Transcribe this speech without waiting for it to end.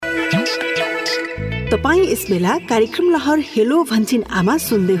तपाईँ यसबेला कार्यक्रम लहर हेलो भन्छिन आमा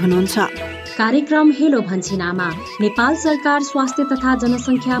सुन्दै हुनुहुन्छ। कार्यक्रम हेलो भन्छिनामा नेपाल सरकार स्वास्थ्य तथा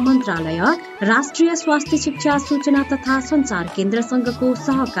जनसङ्ख्या मन्त्रालय, राष्ट्रिय स्वास्थ्य शिक्षा सूचना तथा सञ्चार केन्द्रसँगको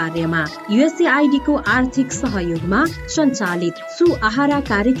सहकार्यमा युएसएआइडीको आर्थिक सहयोगमा सञ्चालित सुआहारा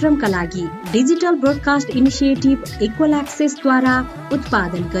कार्यक्रमका लागि डिजिटल ब्रोडकास्ट इनिसिएटिभ इक्वल एक्सेसद्वारा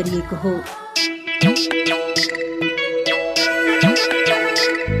उत्पादन गरिएको हो।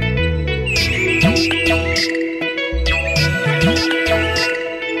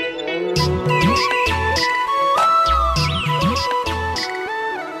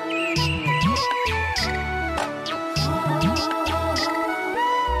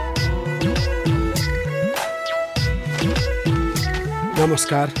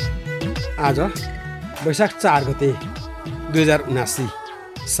 नमस्कार। आज वैशाख 4 गते 2079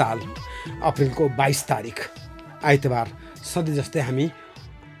 साल अप्रेलको 22 तारिक आइतबार सधैँ जस्तै हामी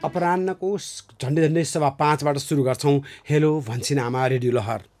अपराह्नको झन्डै 5:15बाट सुरु गर्छौँ हेलो भन्छिनामा रेडियो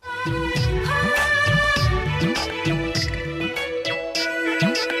लहर।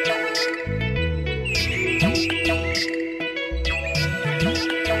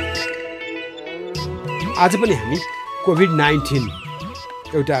 आज पनि हामी कोभिड-19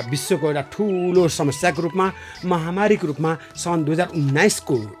 एउटा विश्वको एउटा ठुलो समस्याको रूपमा, महामारीको रूपमा सन् 2019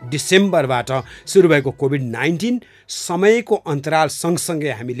 को डिसेम्बरबाट सुरु भएको कोभिड-19 समयको अन्तराल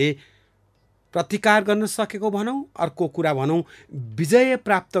सँगसँगै हामीले प्रतिकार गर्न सकेको भनौँ, अर्को कुरा भनौँ विजय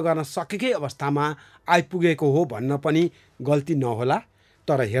प्राप्त गर्न सकेकै अवस्थामा आइपुगेको हो भन्न पनि गल्ती नहोला।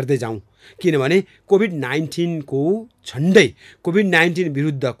 तर हेर्दै जाउँ, किनभने कोभिड-19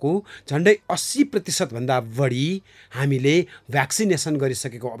 विरुद्धको झन्डै 80% भन्दा बढी हामीले भ्याक्सिनेसन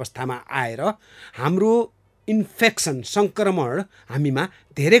गरिसकेको अवस्थामा आएर हाम्रो इन्फेक्सन सङ्क्रमण हामीमा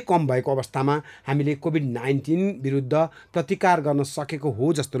धेरै कम भएको अवस्थामा हामीले कोभिड-19 विरुद्ध प्रतिकार गर्न सकेको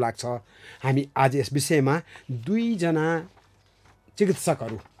हो जस्तो लाग्छ। हामी आज यस विषयमा 2 जना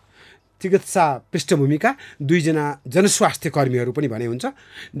चिकित्सा पृष्ठभूमिका 2 जना जनस्वास्थ्य कर्मीहरू पनि भने हुन्छ।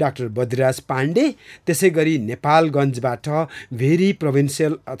 डाक्टर बद्रिराज पाण्डे, त्यसै गरी नेपालगञ्जबाट भेरी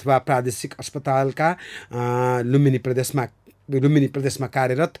प्रोभिन्सियल अथवा प्रादेशिक अस्पतालका लुम्बिनी प्रदेशमा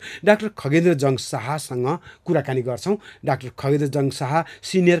कार्यरत डाक्टर खगेन्द्र जङ शाहसँग कुराकानी गर्छौँ। Doctor Khagendra Jung Shah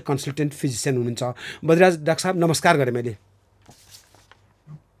senior consultant physician हुनुहुन्छ। बद्रिराज डाक्टर साहब नमस्कार गरेँ मैले।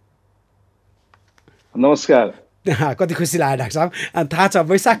 नमस्कार। कति खुसी लाग्यो डाक्टर साहब। थाहा छ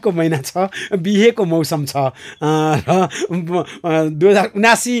वैशाखको महिना छ, बिहेको मौसम छ र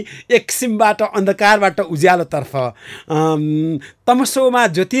 2079 एक किसिमबाट अन्धकारबाट उज्यालोतर्फ तमसोमा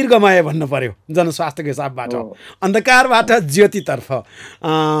ज्योतिर्गमय भन्नु पर्यो जनस्वास्थ्यको हिसाबबाट, अन्धकारबाट ज्योतितर्फ,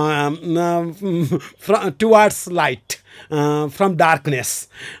 towards light, from darkness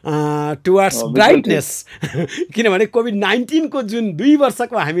towards brightness. किनभने कोभिड-19 को जुन 2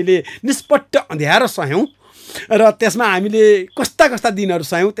 वर्षको हामीले निष्पट्ट अँध्यारो सह्यौँ र त्यसमा हामीले कस्ता दिनहरू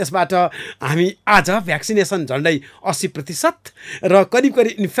सह्यौँ, त्यसबाट हामी आज भ्याक्सिनेसन झन्डै 80% र करिब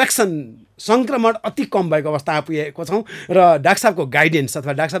इन्फेक्सन सङ्क्रमण अति कम भएको अवस्था पुगेको छौँ। र डाक्टर साहबको गाइडेन्स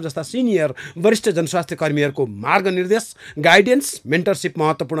अथवा डाक्टर साहब जस्ता सिनियर वरिष्ठ जनस्वास्थ्य कर्मीहरूको मार्गनिर्देश, गाइडेन्स, मेन्टरसिप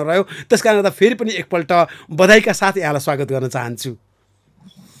महत्त्वपूर्ण रह्यो। त्यसकारण गर्दा फेरि पनि एकपल्ट बधाईका साथ यहाँलाई स्वागत गर्न चाहन्छु।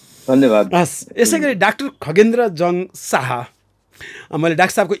 धन्यवाद। यसै गरी डाक्टर खगेन्द्र जङ शाह, मैले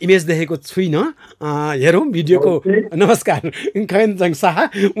डाक्टर साहबको इमेज देखेको छुइनँ, हेरौँ भिडियोको। नमस्कार खगेन्द्र जङ शाह,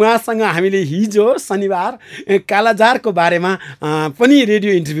 उहाँसँग हामीले हिजो शनिबार कालाजारको बारेमा पनि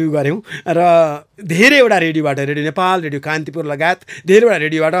रेडियो इन्टरभ्यू गऱ्यौँ र धेरैवटा रेडियोबाट, रेडियो नेपाल, रेडियो कान्तिपुर लगायत धेरैवटा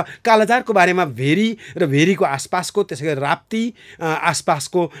रेडियोबाट कालाजारको बारेमा भेरी र भेरीको आसपासको, त्यसै गरी राप्ती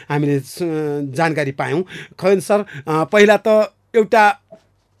आसपासको हामीले जानकारी पायौँ। खगेन्द्र सर, पहिला त एउटा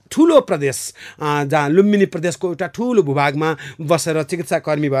ठुलो प्रदेश जहाँ लुम्बिनी प्रदेशको एउटा ठुलो भूभागमा बसेर चिकित्सा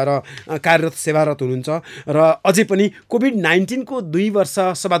कर्मी भएर कार्यरत सेवारत हुनुहुन्छ र अझै पनि कोभिड-19 को 2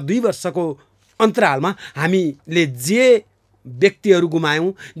 वर्षको अन्तरालमा हामीले जे व्यक्तिहरू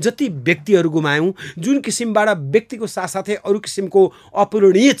गुमायौँ, जति व्यक्तिहरू गुमायौँ, जुन किसिमबाट व्यक्तिको साथसाथै अरू किसिमको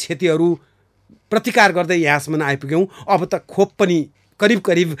अपूरणीय क्षतिहरू प्रतिकार गर्दै यहाँसम्म आइपुग्यौँ। अब त खोप पनि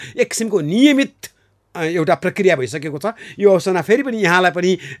करिब एक किसिमको नियमित एउटा प्रक्रिया भइसकेको छ। यो अवसरमा फेरि पनि यहाँलाई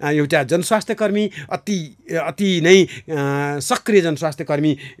पनि एउटा जनस्वास्थ्य कर्मी, अति नै सक्रिय जनस्वास्थ्य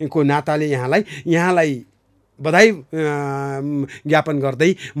कर्मीको नाताले यहाँलाई बधाई ज्ञापन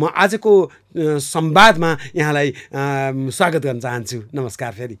गर्दै म आजको संवादमा यहाँलाई स्वागत गर्न चाहन्छु।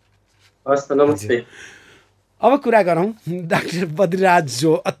 नमस्कार फेरि। हस्, नमस्ते। अब कुरा गरौँ डाक्टर बद्रिराज,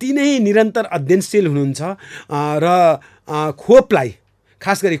 जो अति नै निरन्तर अध्ययनशील हुनुहुन्छ र खोपलाई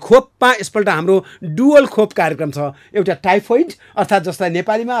खास गरी खोपमा यसपल्ट हाम्रो डुअल खोप कार्यक्रम छ। एउटा टाइफोइड अर्थात् जसलाई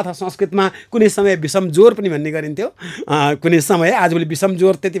नेपालीमा अथवा संस्कृतमा कुनै समय विषम ज्वरो पनि भन्ने गरिन्थ्यो, कुनै समय, आजभोलि विषम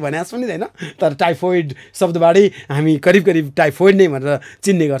ज्वरो त्यति भने सुनिँदैन, तर टाइफोइड शब्दबाटै हामी करिब करिब टाइफोइड नै भनेर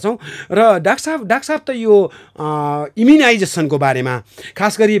चिन्ने गर्छौँ। र डाक्टर साहब त यो इम्युनाइजेसनको बारेमा,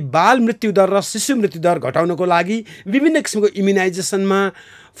 खास गरी बाल मृत्युदर र शिशु मृत्युदर घटाउनको लागि विभिन्न किसिमको इम्युनाइजेसनमा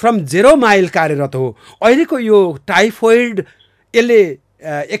फ्रम 0 माइल कार्यरत हो। अहिलेको यो टाइफोइड यसले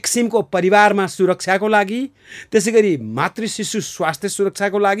एक किसिमको परिवारमा सुरक्षाको लागि, त्यसै गरी मातृ शिशु स्वास्थ्य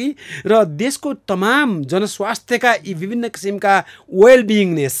सुरक्षाको लागि र देशको तमाम जनस्वास्थ्यका यी विभिन्न किसिमका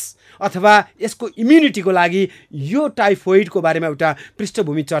वेलबिइङनेस अथवा यसको इम्युनिटीको लागि यो टाइफोइडको बारेमा एउटा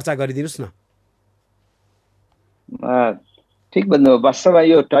पृष्ठभूमि चर्चा गरिदिनुहोस् न। ठिक भन्नुभयो। वास्तवमा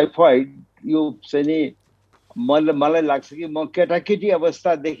यो टाइफोइड यो चाहिँ नि मलाई लाग्छ कि म केटाकेटी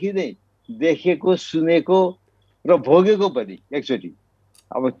अवस्थादेखि नै देखेको, सुनेको र भोगेको पनि एकचोटि।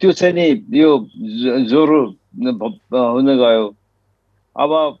 अब त्यो चाहिँ नि यो ज्वरो हुन गयो।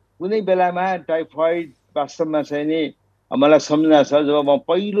 अब कुनै बेलामा टाइफोइड वास्तवमा चाहिँ नि मलाई सम्झना छ, जब म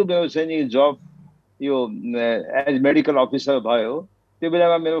पहिलो मेरो चाहिँ नि जब यो एज मेडिकल अफिसर भयो, त्यो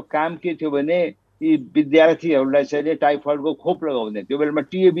बेलामा मेरो काम के थियो भने यी विद्यार्थीहरूलाई चाहिँ नि टाइफोइडको खोप लगाउने। त्यो बेलामा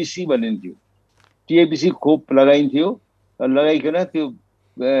टिएबिसी भनिन्थ्यो, टिएबिसी खोप लगाइन्थ्यो। लगाइकन त्यो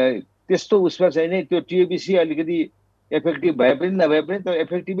त्यस्तो उसमा चाहिँ नि त्यो टिएबिसी अलिकति इफेक्टिभ भए पनि नभए पनि त्यो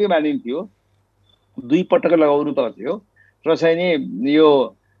इफेक्टिभै मानिन्थ्यो। 2 पटक लगाउनु पर्थ्यो र चाहिँ नि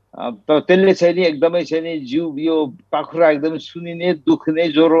यो त्यसले चाहिँ नि एकदमै चाहिँ नि जिउ यो पाखुरा एकदमै सुनिने, दुख्ने,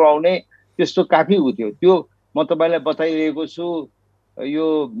 ज्वरो आउने त्यस्तो काफी हुन्थ्यो। त्यो म तपाईँलाई बताइरहेको छु, यो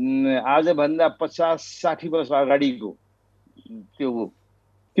आजभन्दा 50-60 वर्ष अगाडिको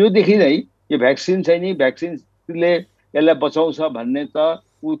त्योदेखि नै यो भ्याक्सिन चाहिँ नि भ्याक्सिनले यसलाई बचाउँछ भन्ने त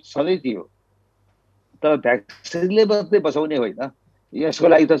ऊ सधैँ थियो। तर भ्याक्सिनले मात्रै बचाउने होइन, यसको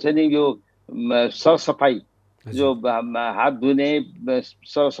लागि त चाहिँ नि यो सरसफाइ, जो हात धुने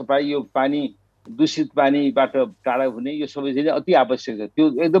सरसफाइ, यो पानी दूषित पानीबाट टाढा हुने, यो सबै चाहिँ अति आवश्यक छ। त्यो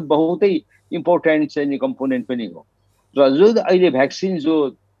एकदम बहुतै इम्पोर्टेन्ट चाहिँ नि कम्पोनेन्ट पनि हो। र जो अहिले भ्याक्सिन जो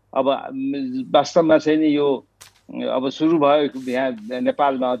अब वास्तवमा चाहिँ नि यो अब सुरु भयो यहाँ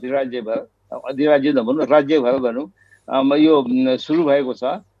नेपालमा, अधिराज्य नभनौँ, राज्यभर भनौँ, यो सुरु भएको छ।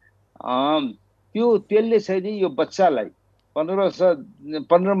 त्यसले चाहिँ नि यो बच्चालाई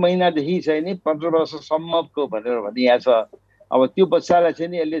 15 महिनादेखि चाहिँ नि 15 वर्षसम्मको भनेर भनिएको छ। अब त्यो बच्चालाई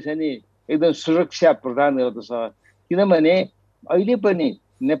चाहिँ नि यसले चाहिँ नि एकदम सुरक्षा प्रदान गर्दछ। किनभने अहिले पनि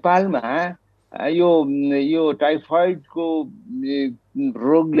नेपालमा यो टाइफोइडको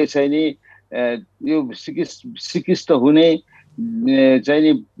रोगले चाहिँ नि यो सिकिस्त हुने चाहिँ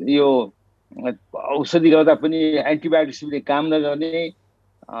नि यो औषधि गर्दा पनि एन्टिबायोटिक्सले काम नगर्ने,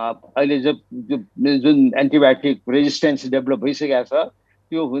 अहिले जुन एन्टिबायोटिक रेजिस्टेन्स डेभलप भइसकेको छ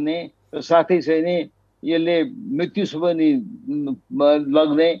त्यो हुने, र साथै चाहिँ नि यसले मृत्युसम्म नि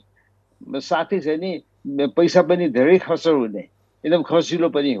लग्ने, साथै चाहिँ नि पैसा पनि धेरै खर्च हुने, एकदम खर्चिलो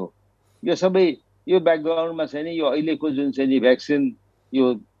पनि हो। यो सबै यो ब्याकग्राउन्डमा चाहिँ नि यो अहिलेको जुन चाहिँ नि भ्याक्सिन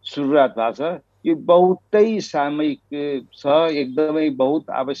यो सुरुवात भएको छ, यो बहुतै सामयिक छ, एकदमै बहुत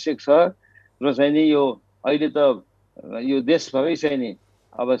आवश्यक छ। र चाहिँ नि यो अहिले त यो देशभरै चाहिँ नि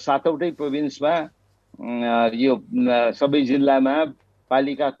अब 7वटै प्रोभिन्समा यो सबै जिल्लामा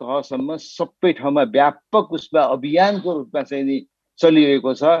पालिका तहसम्म सबै ठाउँमा व्यापक उसमा अभियानको रूपमा चाहिँ नि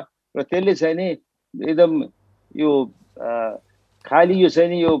चलिरहेको छ। र त्यसले चाहिँ नि एकदम यो खालि यो चाहिँ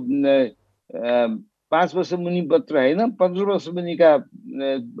नि यो 5 वर्ष मुनि मात्र होइन, 15 वर्ष मुनिका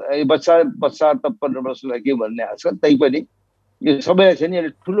बच्चा त 15 वर्षलाई के भन्ने आएको छ, तैपनि यो सबैलाई चाहिँ नि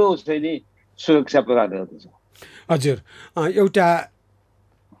ठुलो चाहिँ नि सुरक्षा प्रदान गर्दछ। हजुर, एउटा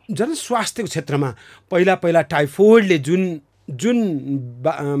जनस्वास्थ्यको क्षेत्रमा पहिला टाइफोइडले जुन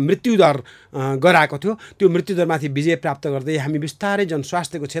मृत्युदर गराएको थियो, त्यो मृत्युदरमाथि विजय प्राप्त गर्दै हामी बिस्तारै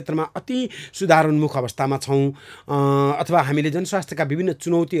जनस्वास्थ्यको क्षेत्रमा अति सुधारोन्मुख अवस्थामा छौँ, अथवा हामीले जनस्वास्थ्यका विभिन्न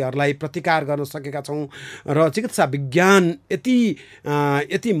चुनौतीहरूलाई प्रतिकार गर्न सकेका छौँ। र चिकित्सा विज्ञान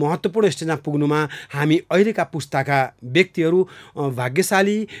यति महत्त्वपूर्ण स्टेजमा पुग्नुमा हामी अहिलेका पुस्ताका व्यक्तिहरू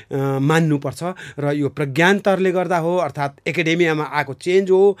भाग्यशाली मान्नुपर्छ। र यो प्रज्ञान्तरले गर्दा हो, अर्थात् एकाडेमियामा आएको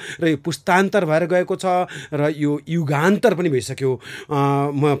चेन्ज हो, र यो पुस्तान्तर भएर गएको छ, र यो युगान्तर पनि भइसक्यो।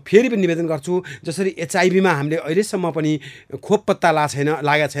 म फेरि पनि निवेदन गर्छु, जसरी एचआइभीमा हामीले अहिलेसम्म पनि खोप पत्ता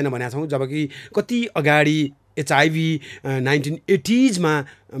लागेको छैन भनेका छौँ, जबकि कति अगाडि एचआइभी 1980s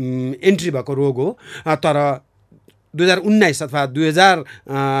एन्ट्री भएको रोग हो, तर 2019 अथवा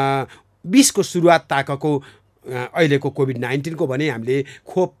 2020 को सुरुवात ताकको अहिलेको कोभिड-19 को भने हामीले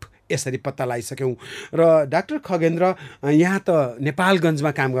खोप यसरी पत्ता लगाइसक्यौँ। र डाक्टर खगेन्द्र, यहाँ त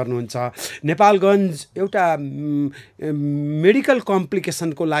नेपालगञ्जमा काम गर्नुहुन्छ। नेपालगञ्ज एउटा मेडिकल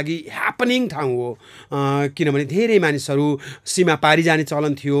कम्प्लिकेसनको लागि ह्यापनिङ ठाउँ हो, किनभने धेरै मानिसहरू सीमा पारी जाने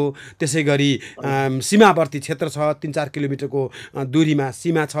चलन थियो। त्यसै गरी सीमावर्ती क्षेत्र छ, 3-4 किलोमिटरको दूरीमा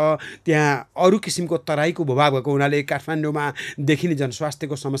सीमा छ। त्यहाँ अरू किसिमको तराईको भूभाग भएको हुनाले काठमाडौँमा देखिने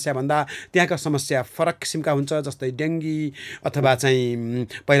जनस्वास्थ्यको समस्याभन्दा त्यहाँका समस्या फरक किसिमका हुन्छ, जस्तै डेङ्गी अथवा चाहिँ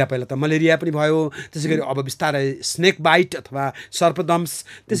पहिला पहिला त मलेरिया पनि भयो, त्यसै गरी अब बिस्तारै स्नेक बाइट अथवा सर्पदम्स,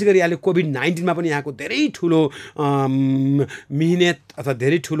 त्यसै गरी अहिले कोभिड-19मा पनि यहाँको धेरै ठुलो मिहिनेत अथवा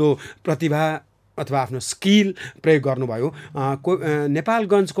धेरै ठुलो प्रतिभा अथवा आफ्नो स्किल प्रयोग गर्नुभयो।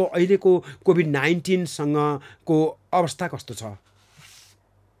 नेपालगञ्जको अहिलेको कोभिड-19सँगको अवस्था कस्तो छ?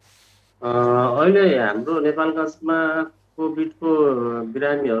 अहिले हाम्रो नेपालगञ्जमा कोभिडको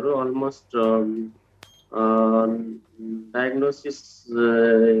बिरामीहरू अलमोस्ट डायग्नोसिसको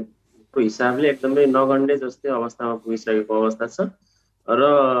हिसाबले एकदमै नगण्य जस्तै अवस्थामा पुगिसकेको अवस्था छ। र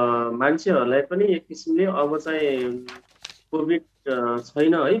मान्छेहरूलाई पनि एक किसिमले अब चाहिँ कोभिड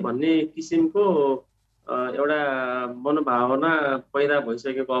छैन है भन्ने किसिमको एउटा मनोभावना पैदा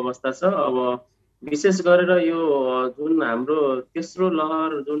भइसकेको अवस्था छ। अब विशेष गरेर यो जुन हाम्रो तेस्रो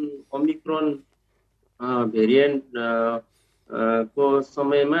लहर जुन ओमिक्रोन भेरिएन्ट को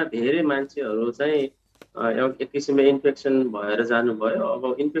समयमा धेरै मान्छेहरू चाहिँ एक किसिमले इन्फेक्सन भएर जानुभयो। अब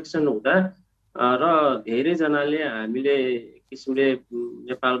इन्फेक्सन हुँदा र धेरैजनाले हामीले एक किसिमले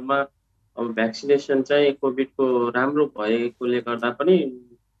नेपालमा अब भ्याक्सिनेसन चाहिँ कोभिडको राम्रो भएकोले गर्दा पनि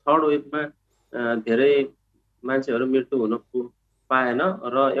थर्ड वेभमा धेरै मान्छेहरू मृत्यु हुन पाएन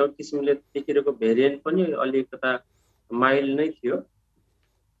र एउटा किसिमले देखिरहेको भेरिएन्ट पनि अलिकता माइल्ड नै थियो।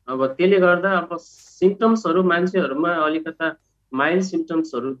 अब त्यसले गर्दा अब सिम्पटम्सहरू मान्छेहरूमा अलिकता माइल्ड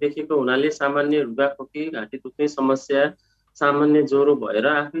सिम्पटम्सहरू देखेको हुनाले सामान्य रुगाखोकी, घाँटी दुख्ने समस्या, सामान्य ज्वरो भएर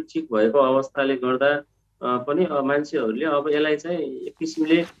आफै ठिक भएको अवस्थाले गर्दा पनि मान्छेहरूले अब यसलाई चाहिँ एक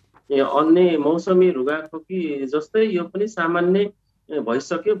किसिमले अन्य मौसमी रुगाखोकी जस्तै यो पनि सामान्य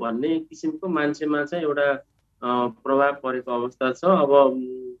भइसक्यो भन्ने किसिमको मान्छेमा चाहिँ एउटा प्रभाव परेको अवस्था छ। अब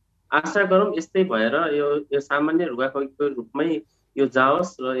आशा गरौँ यस्तै भएर यो सामान्य रुगाखोकीको रूपमै यो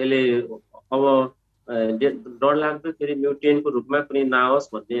जाओस् र यसले अब डरलाग्दो फेरि म्युटेन्टको रूपमा पनि नआओस्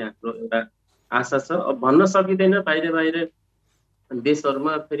भन्ने हाम्रो एउटा आशा छ। अब भन्न सकिँदैन, बाहिर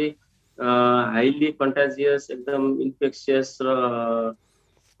देशहरूमा फेरि हाइली कन्टाजियस, एकदम इन्फेक्सियस र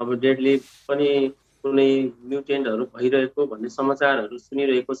अब डेडली पनि कुनै म्युटेन्टहरू भइरहेको भन्ने समाचारहरू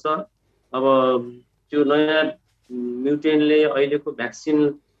सुनिरहेको छ। अब त्यो नयाँ म्युटेन्टले अहिलेको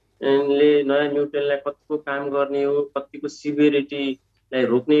भ्याक्सिनले नयाँ म्युटेन्टलाई कतिको काम गर्ने हो, कतिको सिभिरिटीलाई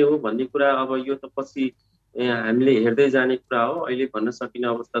रोक्ने हो भन्ने कुरा अब यो त पछि हामीले हेर्दै जाने कुरा हो। अहिले भन्न सकिने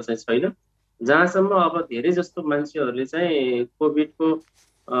अवस्था चाहिँ छैन। जहाँसम्म अब धेरै जस्तो मान्छेहरूले चाहिँ कोभिडको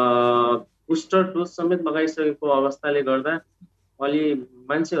बुस्टर डोज समेत लगाइसकेको अवस्थाले गर्दा अलि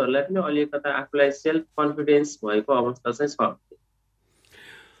मान्छेहरूलाई पनि अलिकता आफूलाई सेल्फ कन्फिडेन्स भएको अवस्था चाहिँ छ।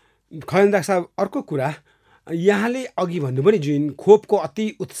 खगेन्द्र साहब, अर्को कुरा यहाँले अघि भन्नुभयो नि, जुन खोपको अति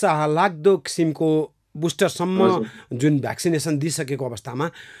उत्साह लाग्दो किसिमको बुस्टरसम्म जुन भ्याक्सिनेसन दिइसकेको अवस्थामा,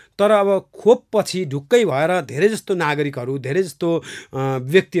 तर अब खोपपछि ढुक्कै भएर धेरै जस्तो नागरिकहरू, धेरै जस्तो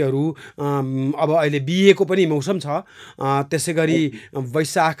व्यक्तिहरू, अब अहिले बिहेको पनि मौसम छ, त्यसै गरी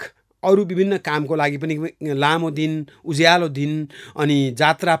वैशाख अरू विभिन्न कामको लागि पनि लामो दिन, उज्यालो दिन, अनि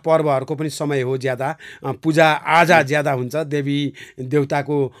जात्रा पर्वहरूको पनि समय हो, ज्यादा पूजा आजा ज्यादा हुन्छ देवी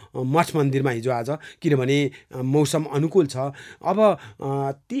देवताको मठ मन्दिरमा हिजो आज, किनभने मौसम अनुकूल छ। अब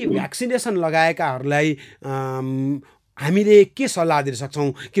ती भ्याक्सिनेसन लगाएकाहरूलाई हामीले के सल्लाह दिन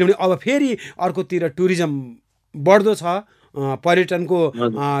सक्छौँ? किनभने अब फेरि अर्कोतिर टुरिज्म बढ्दो छ, पर्यटनको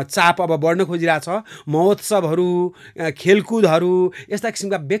चाप अब बढ्न खोजिरहेछ। महोत्सवहरू, खेलकुदहरू, यस्ता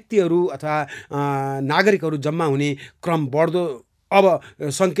किसिमका व्यक्तिहरू अथवा नागरिकहरू जम्मा हुने क्रम बढ्दो अब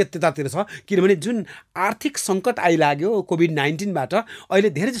सङ्केत त्यतातिर छ, किनभने जुन आर्थिक सङ्कट आइलाग्यो कोभिड-19बाट, अहिले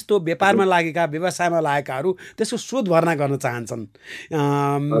धेरै जस्तो व्यापारमा लागेका, व्यवसायमा लागेकाहरू त्यसको शोध भर्ना गर्न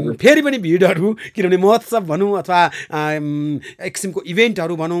चाहन्छन्। फेरि पनि भिडहरू, किनभने महोत्सव भनौँ अथवा एक किसिमको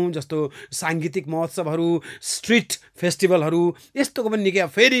इभेन्टहरू भनौँ, जस्तो साङ्गीतिक महोत्सवहरू, स्ट्रिट फेस्टिभलहरू, यस्तोको पनि निकै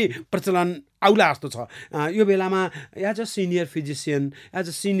फेरि प्रचलन आउला जस्तो छ। यो बेलामा as a senior physician,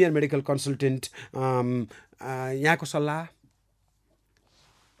 as a senior medical consultant, यहाँको सल्लाह?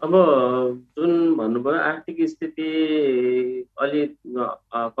 अब जुन भन्नुभयो आर्थिक स्थिति अलि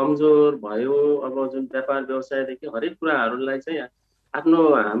कमजोर भयो, अब जुन व्यापार व्यवसायदेखि हरेक कुराहरूलाई चाहिँ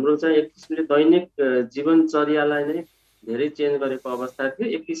हाम्रो चाहिँ एक किसिमले दैनिक जीवनचर्यालाई नै धेरै चेन्ज गरेको अवस्था थियो।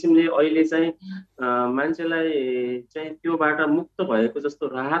 एक किसिमले अहिले चाहिँ मान्छेलाई चाहिँ त्योबाट मुक्त भएको जस्तो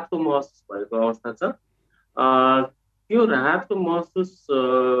राहतको महसुस भएको अवस्था छ। त्यो राहतको महसुस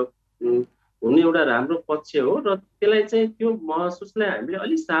हुनु एउटा राम्रो पक्ष हो र त्यसलाई चाहिँ त्यो महसुसलाई हामीले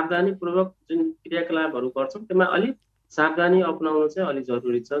अलिक सावधानीपूर्वक जुन क्रियाकलापहरू गर्छौँ त्यसमा अलिक सावधानी अपनाउनु चाहिँ अलिक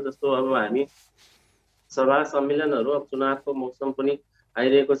जरुरी छ। जस्तो अब हामी सभा सम्मेलनहरू अब चुनावको मौसम पनि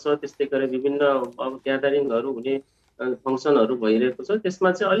आइरहेको छ, त्यस्तै गरी विभिन्न अब ग्यादरिङहरू हुने फङ्सनहरू भइरहेको छ,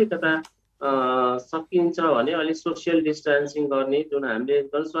 त्यसमा चाहिँ अलिकता सकिन्छ भने अलिक सोसियल डिस्टेन्सिङ गर्ने जुन हामीले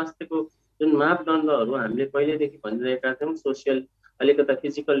जनस्वास्थ्यको जुन मापदण्डहरू हामीले पहिल्यैदेखि भनिरहेका थियौँ, सोसियल अलिकता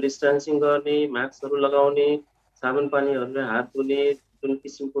फिजिकल डिस्टेन्सिङ गर्ने, मास्कहरू लगाउने, साबुन पानीहरूले हात धुने जुन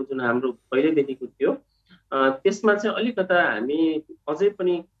किसिमको जुन हाम्रो पहिल्यैदेखिको थियो त्यसमा चाहिँ अलिकता हामी अझै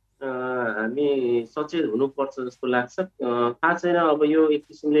पनि हामी सचेत हुनुपर्छ जस्तो लाग्छ। थाहा छैन अब यो एक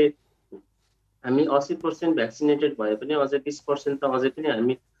किसिमले हामी 80% भ्याक्सिनेटेड भए पनि अझै 20% त अझै पनि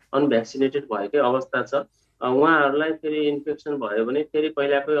हामी अनभ्याक्सिनेटेड भएकै अवस्था छ। उहाँहरूलाई फेरि इन्फेक्सन भयो भने फेरि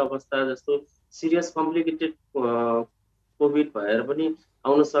पहिलाकै अवस्था जस्तो सिरियस कम्प्लिकेटेड कोभिड भएर पनि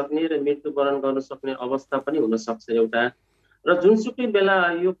आउन सक्ने र मृत्युवरण गर्न सक्ने अवस्था पनि हुनसक्छ एउटा। र जुनसुकै बेला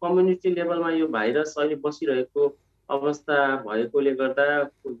यो कम्युनिटी लेभलमा यो भाइरस अहिले बसिरहेको अवस्था भएकोले गर्दा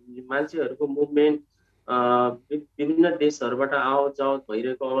मान्छेहरूको मुभमेन्ट विभिन्न देशहरूबाट आवत जावत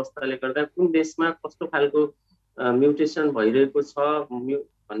भइरहेको अवस्थाले गर्दा कुन देशमा कस्तो खालको म्युटेसन भइरहेको छ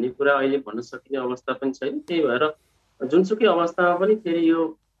भन्ने कुरा अहिले भन्न सकिने अवस्था पनि छैन। त्यही भएर जुनसुकै अवस्थामा पनि फेरि यो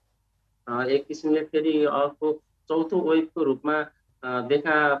एक किसिमले फेरि अर्को चौथो वेभको रूपमा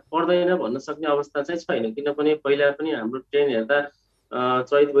देखा पर्दैन भन्न सक्ने अवस्था चाहिँ छैन। किनभने पहिला पनि हाम्रो ट्रेन हेर्दा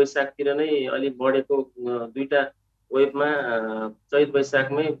चैत वैशाखतिर नै अलिक बढेको दुईटा वेभमा चैत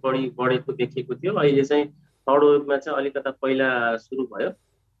वैशाखमै बढेको देखिएको थियो। अहिले चाहिँ थर्ड वेभमा चाहिँ अलिकता पहिला सुरु भयो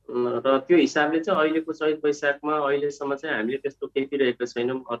र त्यो हिसाबले चाहिँ अहिलेको चैत वैशाखमा अहिलेसम्म चाहिँ हामीले त्यस्तो देखिरहेको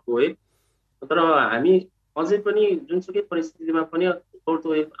छैनौँ अर्को वेभ। तर हामी अझै पनि जुनसुकै परिस्थितिमा पनि फोर्थ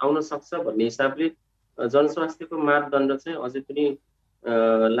वेभ आउन सक्छ भन्ने हिसाबले जनस्वास्थ्यको मापदण्ड चाहिँ अझै पनि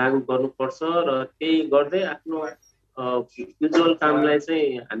लागू गर्नुपर्छ र त्यही गर्दै आफ्नो युजुअल कामलाई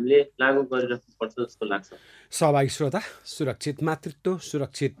चाहिँ हामीले लागू गरिराख्नुपर्छ जस्तो लाग्छ। सहभागी श्रोता, सुरक्षित मातृत्व,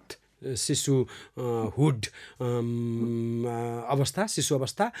 सुरक्षित शिशु हुड अवस्था, शिशु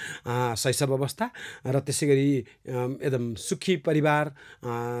अवस्था, शैशव अवस्था र त्यसै गरी एकदम सुखी परिवार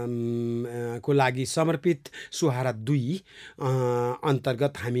को लागि समर्पित सुहारा 2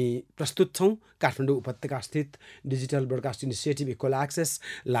 अन्तर्गत हामी प्रस्तुत छौँ काठमाडौँ उपत्यका स्थित digital broadcast initiative equal access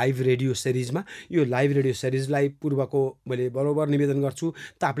live radio सिरिजमा। यो लाइभ रेडियो सिरिजलाई पूर्वको मैले बरोबर निवेदन गर्छु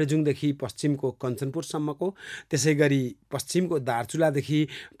ताप्लेजुङदेखि पश्चिमको कञ्चनपुरसम्मको, त्यसै गरी पश्चिमको दार्चुलादेखि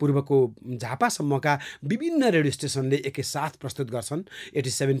पूर्वको झापासम्मका विभिन्न रेडियो स्टेसनले एकैसाथ प्रस्तुत गर्छन्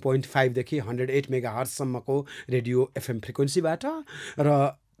 87.5 देखि 108 मेगाहर्जसम्मको रेडियो एफएम फ्रिक्वेन्सीबाट।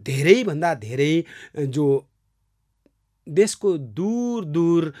 र धेरैभन्दा धेरै जो देशको दूर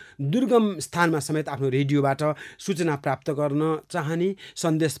दूर दुर्गम स्थानमा समेत आफ्नो रेडियोबाट सूचना प्राप्त गर्न चाहने,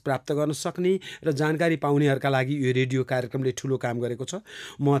 सन्देश प्राप्त गर्न सक्ने र जानकारी पाउनेहरूका लागि यो रेडियो कार्यक्रमले ठुलो काम गरेको छ।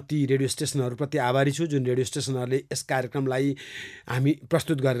 म ती रेडियो स्टेसनहरूप्रति आभारी छु जुन रेडियो स्टेसनहरूले यस कार्यक्रमलाई हामी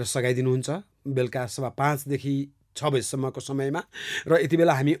प्रस्तुत गरेर सघाइदिनुहुन्छ बेलुका 5:15 देखि 6 बजीसम्मको समयमा। र यति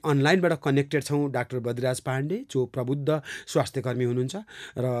बेला हामी अनलाइनबाट कनेक्टेड छौँ डाक्टर बद्रिराज पाण्डे जो प्रबुद्ध स्वास्थ्यकर्मी हुनुहुन्छ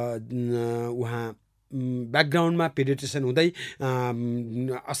र उहाँ ब्याकग्राउन्डमा पेडिट्रिसियन हुँदै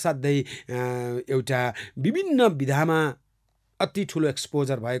असाध्यै एउटा विभिन्न विधामा अति ठुलो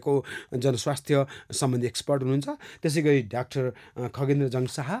एक्सपोजर भएको जनस्वास्थ्य सम्बन्धी एक्सपर्ट हुनुहुन्छ। त्यसै गरी डाक्टर खगेन्द्र जङ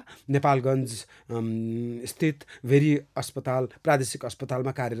शाह नेपालगञ्ज स्थित भेरी अस्पताल प्रादेशिक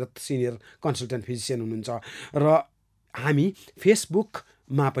अस्पतालमा कार्यरत सिनियर कन्सल्टेन्ट फिजिसियन हुनुहुन्छ। र हामी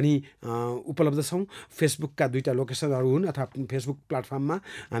फेसबुकमा पनि उपलब्ध छौँ। फेसबुकका 2टा लोकेसनहरू हुन् अथवा फेसबुक प्लेटफर्ममा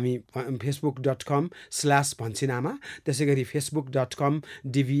हामी facebook.com/Bhanchhinaama, त्यसै गरी facebook.com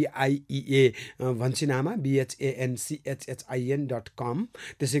DVIEA Bhanchhinaama BHANCHHIN.com,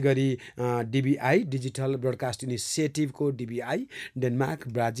 त्यसै गरी DBI डिजिटल ब्रोडकास्ट इनिसिएटिभको DBI डेनमार्क,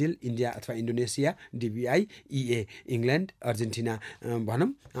 ब्राजिल, इन्डिया अथवा Indonesia, DBI EA England, Argentina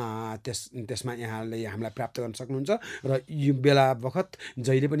भनौँ, त्यसमा यहाँले हामीलाई प्राप्त गर्न सक्नुहुन्छ र यो बेला बखत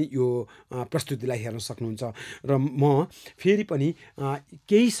जहिले पनि यो प्रस्तुतिलाई हेर्न सक्नुहुन्छ। र म फेरि पनि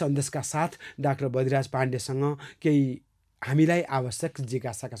केही सन्देशका साथ डाक्टर बद्रिराज पाण्डेसँग केही हामीलाई आवश्यक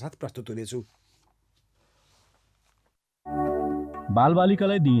जिज्ञासाका साथ प्रस्तुत हुनेछु।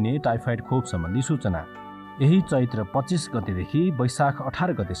 बालबालिकालाई दिइने टाइफाइड खोप सम्बन्धी सूचना। यही चैत्र 25 गतेदेखि वैशाख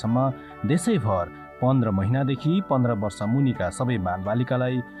 18 गतेसम्म देशैभर 15 महिनादेखि 15 वर्ष मुनिका सबै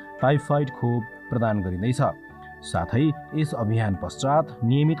बालबालिकालाई टाइफाइड खोप प्रदान गरिँदैछ। साथै यस अभियान पश्चात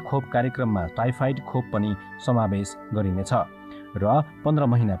नियमित खोप कार्यक्रममा टाइफाइड खोप पनि समावेश गरिनेछ र 15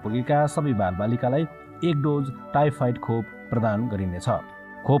 महिना पुगेका सबै बालबालिकालाई 1 डोज टाइफाइड खोप प्रदान गरिनेछ।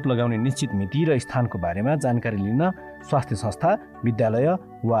 खोप लगाउने निश्चित मिति र स्थानको बारेमा जानकारी लिन स्वास्थ्य संस्था, विद्यालय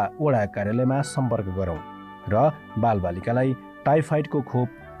वा वडा कार्यालयमा सम्पर्क गरौँ र बालबालिकालाई टाइफाइडको खोप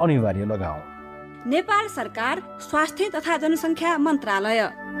अनिवार्य लगाऊ। नेपाल सरकार स्वास्थ्य तथा जनसङ्ख्या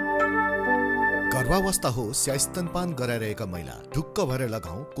मन्त्रालय। गर्भावस्था होस् या स्तनपान गराइरहेका महिला, ढुक्क भएर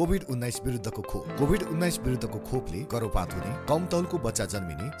लगाऊ कोभिड-19 विरुद्धको खोप। कोभिड-19 विरुद्धको खोपले गर्भपात हुने, कम तौलको बच्चा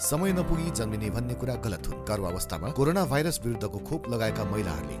जन्मिने, समय नपुगी जन्मिने भन्ने कुरा गलत हुन्। गर्भावस्थामा कोरोना भाइरस विरुद्धको खोप लगाएका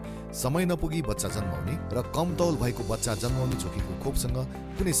महिलाहरूले समय नपुगी बच्चा जन्माउने र कम तौल भएको बच्चा जन्माउने जोखिमको खोपसँग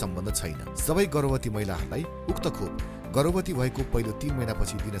कुनै सम्बन्ध छैन। सबै गर्भवती महिलाहरूलाई उक्त खोप गर्भवती भएको पहिलो 3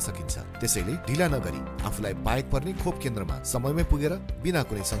 महिनापछि दिन सकिन्छ। त्यसैले ढिला नगरी आफूलाई बाहेक पर्ने खोप केन्द्रमा समयमै पुगेर बिना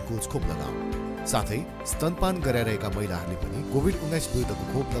कुनै सङ्कोच खोप लगाऊ। साथै स्तनपान गराइरहेका महिलाहरूले पनि कोभिड-19 विरुद्धको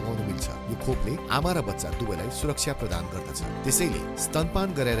खोप लगाउन मिल्छ। यो खोपले आमा र बच्चा दुवैलाई सुरक्षा प्रदान गर्दछ। त्यसैले स्तनपान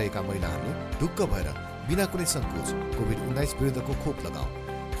गराइरहेका महिलाहरूले ढुक्क भएर बिना कुनै सङ्कोच कोभिड-19 विरुद्धको खोप लगाऊ।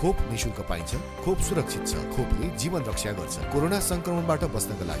 खोप निशुल्क पाइन्छ, खोप सुरक्षित छ, खोपले जीवन रक्षा गर्छ। कोरोना संक्रमणबाट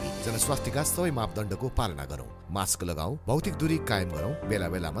बच्नका लागि जनस्वास्थ्यका सबै मापदण्डको पालना गरौँ। मास्क लगाऊ, भौतिक दूरी कायम गरौँ, बेला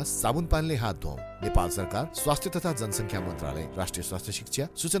बेलामा साबुन पानीले हात धुऔँ। नेपाल सरकार स्वास्थ्य तथा जनसङ्ख्या मन्त्रालय, राष्ट्रिय स्वास्थ्य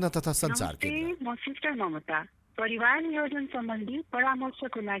शिक्षा, सूचना तथा सञ्चार केन्द्र। म सिस्टर ममता। परिवार नियोजन सम्बन्धी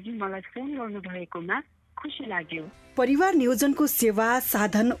परामर्शको लागि मलाई फोन गर्नु भएकोमा खुसी लाग्यो। परिवार नियोजनको सेवा,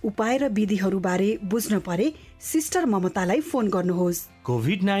 साधन, उपाय र विधिहरूबारे बुझ्न परे सिस्टर ममतालाई फोन गर्नुहोस्।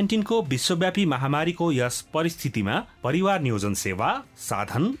 कोभिड-19 को विश्वव्यापी महामारीको यस परिस्थितिमा परिवार नियोजन सेवा,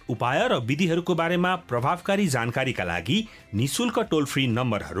 साधन, उपाय र विधिहरूको बारेमा प्रभावकारी जानकारीका लागि निशुल्क टोल फ्री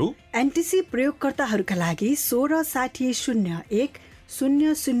नम्बरहरू एनटिसी प्रयोगकर्ताहरूका लागि 166001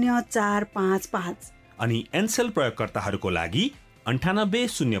 00455 अनि एनसेल प्रयोगकर्ताहरूको लागि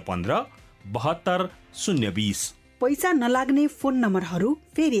 980115 72020। पैसा नलाग्ने फोन नम्बरहरू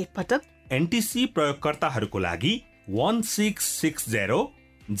फेरि एकपटक। एनटिसी प्रयोगकर्ताहरूको लागि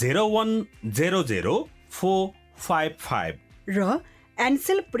 166001000455 र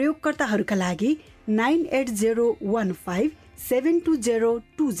एनसेल प्रयोगकर्ताहरूका लागि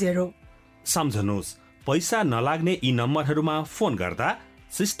 9801572020। सम्झनुहोस्, पैसा नलाग्ने यी नम्बरहरूमा फोन गर्दा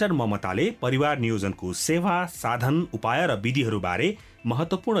सिस्टर ममताले परिवार नियोजनको सेवा, साधन, उपाय र विधिहरूबारे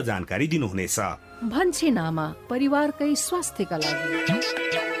महत्त्वपूर्ण जानकारी दिनुहुनेछ। भन्छिनामा, परिवारकै स्वास्थ्यका लागि।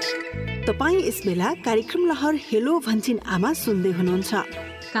 तपाईँ यस बेला कार्यक्रम लहर हेलो भन्छिन आमा सुन्दै हुनुहुन्छ।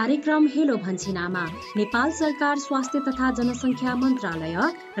 कार्यक्रम हेलो भन्छिनामा नेपाल सरकार स्वास्थ्य तथा जनसङ्ख्या मन्त्रालय,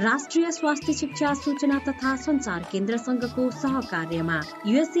 राष्ट्रिय स्वास्थ्य शिक्षा, सूचना तथा सञ्चार केन्द्रसँगको सहकार्यमा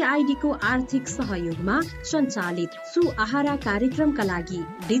युएसएआईडी को आर्थिक सहयोगमा सञ्चालित सुआहारा कार्यक्रमका लागि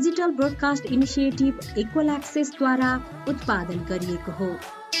डिजिटल ब्रोडकास्ट इनिसिएटिभ इक्वल एक्सेसद्वारा उत्पादन गरिएको हो।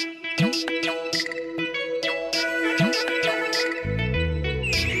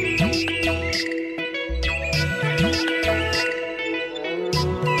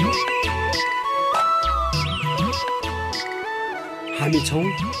 हामी छौँ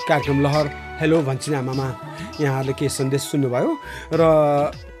कार्यक्रम लहर हेलो भन्छिनामामा। यहाँहरूले केही सन्देश सुन्नुभयो र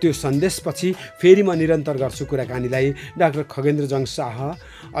त्यो सन्देशपछि फेरि म निरन्तर गर्छु कुराकानीलाई। डाक्टर खगेन्द्रजङ शाह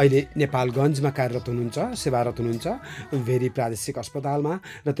अहिले नेपालगञ्जमा कार्यरत हुनुहुन्छ, सेवारत हुनुहुन्छ भेरी प्रादेशिक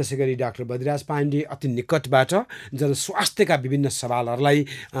अस्पतालमा, र त्यसै गरी डाक्टर बद्रिराज पाण्डे अति निकटबाट जनस्वास्थ्यका विभिन्न सवालहरूलाई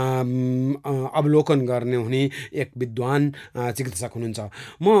अवलोकन गर्ने हुने एक विद्वान चिकित्सक हुनुहुन्छ।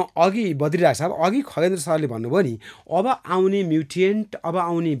 म अघि बद्रिराज साहब, अघि खगेन्द्र सरले भन्नुभयो नि, अब आउने म्युटेन्ट, अब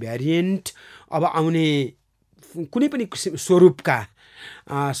आउने भ्यारिएन्ट, अब आउने कुनै पनि स्वरूपका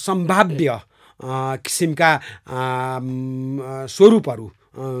सम्भाव्य किसिमका स्वरूपहरू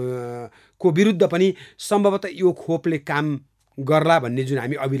को विरुद्ध पनि सम्भवतः यो खोपले काम गर्ला भन्ने जुन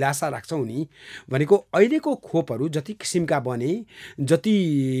हामी अभिलाषा राख्छौँ नि, भनेको अहिलेको खोपहरू जति किसिमका बने,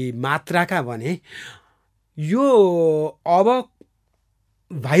 जति मात्राका बने, यो अब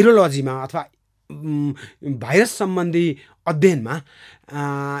भाइरोलोजीमा अथवा भाइरस सम्बन्धी अध्ययनमा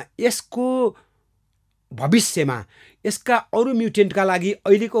यसको भविष्यमा यसका अरू म्युटेन्टका लागि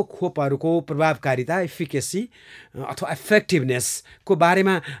अहिलेको खोपहरूको प्रभावकारिता, एफिकेसी अथवा इफेक्टिभनेसको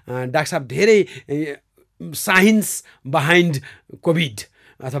बारेमा डाक्टर साहब धेरै साइन्स बिहाइन्ड कोभिड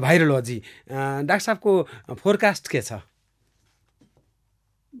अथवा भाइरोलोजी, डाक्टर साहबको फोरकास्ट के छ?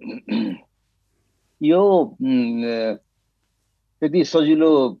 यो त्यति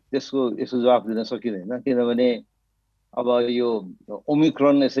सजिलो त्यसको यसो जवाफ दिन सकिँदैन, किनभने अब यो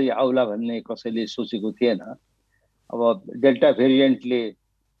ओमिक्रोन यसै आउला भन्ने कसैले सोचेको थिएन। अब डेल्टा भेरिएन्टले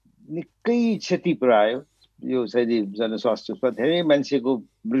निकै क्षति पुर्यायो यो चाहिँ जनस्वास्थ्यमा। धेरै मान्छेको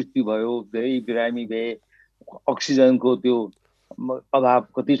मृत्यु भयो, धेरै बिरामी भए, अक्सिजनको त्यो अभाव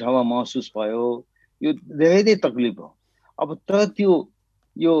कति ठाउँमा महसुस भयो, यो धेरै नै तकलिफ हो। अब त त्यो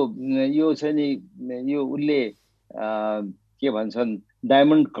यो चाहिँ नि यो उसले के भन्छन्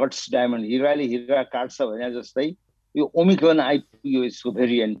डायमन्ड कट्स डायमन्ड, हिराले हिरा काट्छ भने जस्तै यो ओमिक्रोन आइपुग्यो। यसको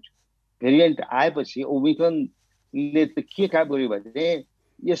भेरिएन्ट आएपछि ओमिक्रोनले त के काम गर्यो भने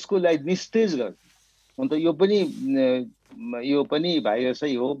यसको लागि निस्तेज गर्छ। अन्त यो पनि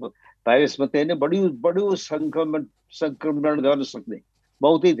भाइरसै हो। भाइरस मात्रै होइन, बडो सङ्क्रमण गर्न सक्ने,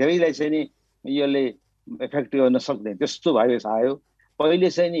 बहुतै धेरैलाई चाहिँ नि यसले इफेक्ट गर्न सक्ने त्यस्तो भाइरस आयो। पहिले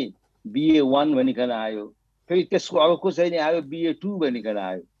चाहिँ नि BA1 भनिकन आयो, फेरि त्यसको अर्को चाहिँ नि आयो BA2 भनिकन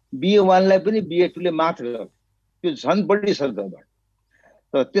आयो। BA1लाई पनि BA2 ले मात गर्यो, त्यो झन् बढी सङ्क्रमण।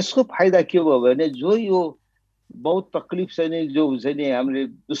 तर त्यसको फाइदा के भयो भने जो यो बहुत तकलिफ चाहिँ नि जो चाहिँ नि हामीले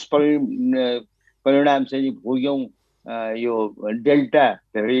दुष्परिणाम चाहिँ नि भोग्यौँ यो डेल्टा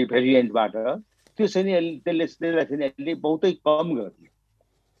भेरिएन्टबाट, त्यो चाहिँ नि त्यसलाई चाहिँ नि बहुतै कम गर्यो।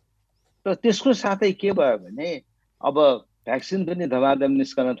 तर त्यसको साथै के भयो भने अब भ्याक्सिन पनि धमाधम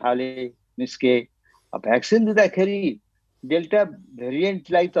निस्के। भ्याक्सिन दिँदाखेरि डेल्टा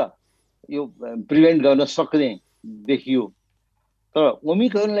भेरिएन्टलाई त यो प्रिभेन्ट गर्न सक्ने देखियो, तर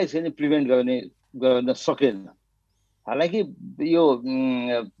ओमिक्रोनलाई चाहिँ नि प्रिभेन्ट गर्न सकेन। हालाकि यो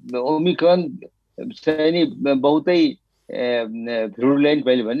ओमिक्रोन चाहिँ नि बहुतै भिरुलेन्ट,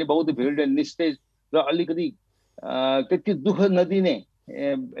 मैले भने बहुतै भिरुलेन्ट निस्तेज र अलिकति त्यति दुःख नदिने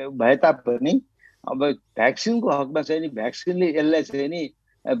भए तापनि अब भ्याक्सिनको हकमा चाहिँ नि भ्याक्सिनले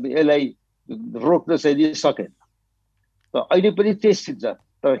यसलाई रोक्न चाहिँ नि सकेन। त अहिले पनि त्यस्तै छ।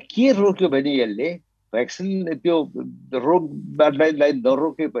 तर के रोक्यो भने यसले भ्याक्सिनले त्यो रोगलाई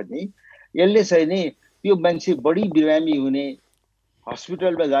नरोके पनि यसले चाहिँ नि त्यो मान्छे बढी बिरामी हुने,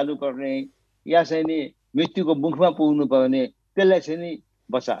 हस्पिटलमा जानुपर्ने या चाहिँ नि मृत्युको मुखमा पुग्नु पर्ने, त्यसलाई चाहिँ नि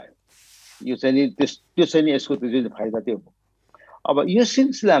बचायो। यो चाहिँ नि त्यो चाहिँ नि यसको जुन फाइदा त्यो हो। अब यो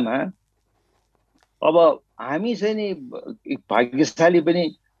सिलसिलामा अब हामी चाहिँ नि भाग्यशाली पनि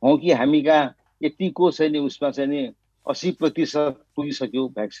हौँ कि हामी कहाँ यतिको चाहिँ नि उसमा चाहिँ नि 80% पुगिसक्यो,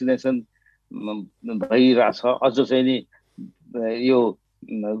 भ्याक्सिनेसन भइरहेछ। अझ चाहिँ नि यो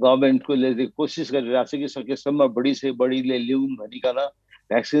गभर्मेन्टको कोसिस गरिरहेको छ कि सकेसम्म बढीले ल्याउन् भनिकन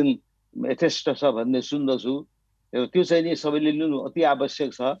भ्याक्सिन यथेष्ट छ भन्ने सुन्दछु। त्यो चाहिँ नि सबैले लिनु अति आवश्यक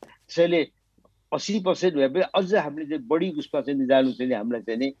छ। त्यसैले 80% भए पनि अझ हामीले चाहिँ बढी उसमा चाहिँ जानु चाहिँ हामीलाई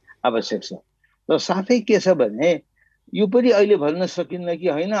चाहिँ नि आवश्यक छ। र साथै के छ भने यो पनि अहिले भन्न सकिन्न कि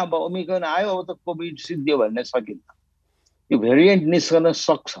होइन अब ओमिक्रोन आयो अब त कोभिड सिद्धियो भन्न सकिन्न। यो भेरिएन्ट निस्कन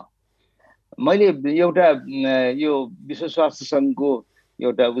सक्छ। मैले एउटा यो विश्व स्वास्थ्य सङ्घको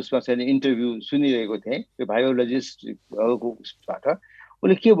एउटा उसमा चाहिँ इन्टरभ्यू सुनिरहेको थिएँ, त्यो भाइरोलोजिस्टको उसबाट।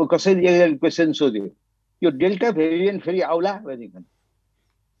 उसले के भयो, कसैले एक क्वेसन सोध्यो, यो डेल्टा भेरिएन्ट फेरि आउला भनिकन।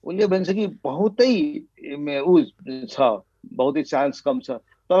 उसले भन्छ कि बहुतै छ, बहुतै चान्स कम छ,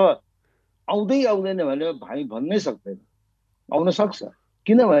 तर आउँदैन भने हामी भन्नै सक्दैन। आउन सक्छ,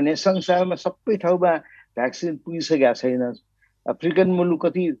 किनभने संसारमा सबै ठाउँमा भ्याक्सिन पुगिसकेका छैन। अफ्रिकन मुलुक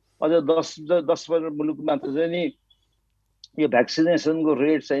कति अझ 10-15 मुलुकमा त चाहिँ नि यो भ्याक्सिनेसनको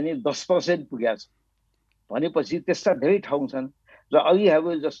रेट चाहिँ नि 10% पुगेको छ भनेपछि त्यस्ता धेरै ठाउँ छन्। र अघि अब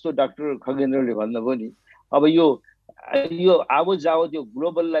जस्तो डाक्टर खगेन्द्रले भन्नुभयो नि, अब यो आवत जावत यो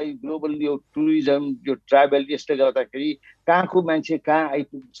ग्लोबल यो टुरिज्म, यो ट्राभल, यसले गर्दाखेरि कहाँको मान्छे कहाँ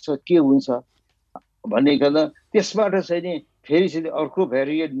आइपुग्छ, के हुन्छ भनिकन त्यसबाट चाहिँ नि फेरि चाहिँ अर्को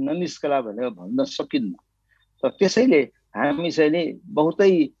भेरिएन्ट ननिस्कला भनेर भन्न सकिन्न। तर त्यसैले हामी चाहिँ नि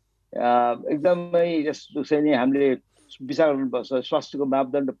बहुतै एकदमै यस्तो चाहिँ नि हामीले विचार गर्नुपर्छ। स्वास्थ्यको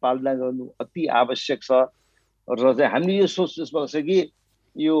मापदण्ड पालना गर्नु अति आवश्यक छ। र चाहिँ हामीले यो सोच्नुपर्छ कि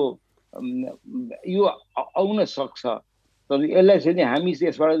यो आउन सक्छ, तर यसलाई चाहिँ नि हामी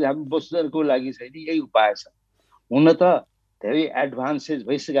यसबाट हामी बच्नको लागि चाहिँ नि यही उपाय छ। हुन त धेरै एडभान्सेस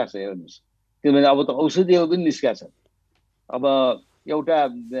भइसकेको छ हेर्नुहोस्, किनभने अब त औषधिहरू पनि निस्केका छन्। अब एउटा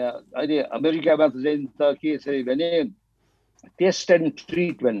अहिले अमेरिकामा चाहिँ त के छ भने टेस्ट एन्ड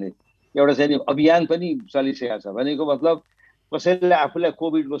ट्रिट भन्ने एउटा चाहिँ अभियान पनि चलिसकेको छ। भनेको मतलब कसैले आफूलाई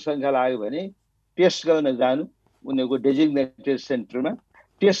कोभिडको शङ्का लाग्यो भने टेस्ट गर्न जानु उनीहरूको डेजिग्नेटेड सेन्टरमा।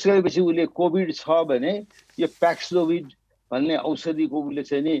 टेस्ट गरेपछि उसले कोभिड छ भने यो प्याक्सलोभिड भन्ने औषधिको उसले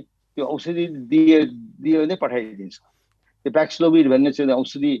चाहिँ नि त्यो औषधि दियो नै पठाइदिन्छ। त्यो प्याक्सलोभिड भन्ने चाहिँ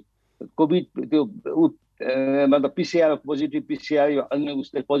औषधि कोभिड त्यो मतलब पिसिआर पोजिटिभ, पिसिआर यो अन्य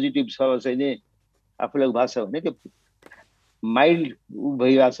उसले पोजिटिभ छ चाहिँ नि आफूलाई भएको छ भने त्यो माइल्ड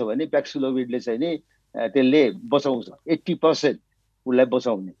भइरहेछ भने प्याक्सलोभिडले चाहिँ नि त्यसले बचाउँछ, 80% उसलाई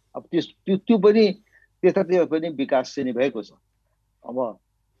बचाउने। अब त्यो पनि त्यतातिर पनि विकास चाहिँ भएको छ। अब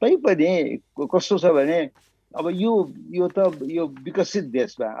तैपनि कस्तो छ भने अब यो त यो विकसित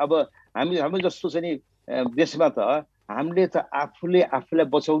देशमा अब हाम्रो जस्तो चाहिँ नि देशमा त हामीले त आफूलाई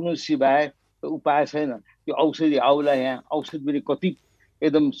बचाउनु सिवाय उपाय छैन। त्यो औषधि आउला, यहाँ औषधि पनि कति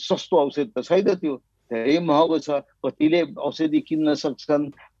एकदम सस्तो औषधि त छैन त्यो, धेरै महँगो छ, कतिले औषधि किन्न सक्छन्,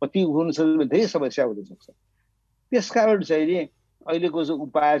 कति हुन सक्छ, धेरै समस्या हुन सक्छ। त्यसकारण चाहिँ नि अहिलेको जो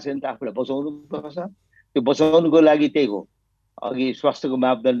उपाय छ नि त आफूलाई बचाउनु पर्छ। त्यो बचाउनुको लागि त्यही हो, अघि स्वास्थ्यको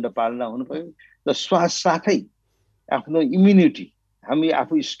मापदण्ड पालना हुनु पर्यो र श्वास साथै आफ्नो इम्युनिटी, हामी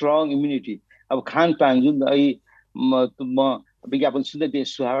आफू स्ट्रङ इम्युनिटी। अब खानपान जुन अहिले म विज्ञापन सुन्दै थिएँ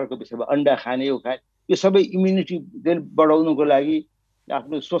सुहारको विषयमा, अन्डा खाने यो खाने, यो सबै इम्युनिटी बढाउनुको लागि,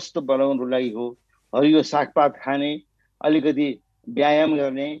 आफ्नो स्वस्थ बनाउनुको लागि हो। हरियो सागपात खाने, अलिकति व्यायाम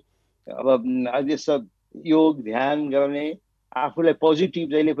गर्ने, अब सब योग ध्यान गर्ने, आफूलाई पोजिटिभ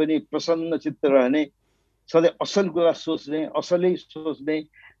जहिले पनि प्रसन्न चित्त रहने, सधैँ असल कुरा सोच्ने, असलै सोच्ने,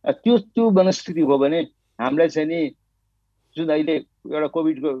 त्यो मनस्थिति हो भने हामीलाई चाहिँ नि जुन अहिले एउटा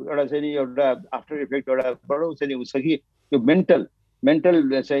कोभिडको एउटा चाहिँ नि एउटा आफ्टर इफेक्ट एउटा बडो चाहिँ नि छ कि त्यो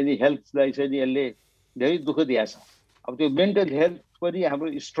मेन्टल चाहिँ नि हेल्थलाई चाहिँ नि यसले धेरै दुःख दिएको छ। अब त्यो मेन्टल हेल्थ पनि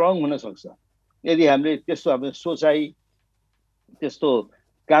हाम्रो स्ट्रङ हुन सक्छ यदि हामीले त्यस्तो हाम्रो सोचाइ, त्यस्तो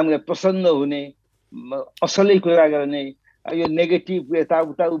कामलाई प्रसन्न हुने, असलै कुरा गर्ने, यो नेगेटिभ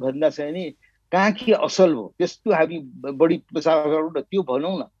यताउता भन्दा चाहिँ नि कहाँ के असल हो त्यस्तो हामी बढी प्रचार गरौँ न, त्यो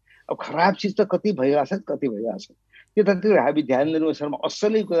भनौँ न। अब खराब चिज त कति भइरहेछ, त्यतातिर हामी ध्यान दिनु सर्म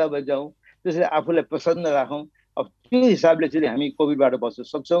असलै कुरा बजाउँ, त्यसरी आफूलाई प्रसन्न राखौँ। अब त्यो हिसाबले चाहिँ हामी कोभिडबाट बच्न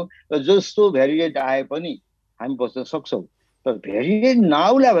सक्छौँ र जस्तो भेरिएन्ट आए पनि हामी बच्न सक्छौँ। तर भेरिएन्ट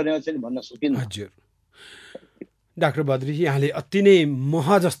नआउला भनेर चाहिँ भन्न सकिन्न। हजुर डाक्टर बद्री, यहाँले अति नै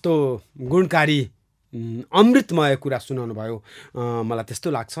मह जस्तो गुणकारी अमृतमय कुरा सुनाउनु भयो, मलाई त्यस्तो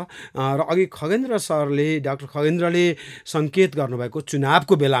लाग्छ। र अघि खगेन्द्र सरले, डाक्टर खगेन्द्रले सङ्केत गर्नुभएको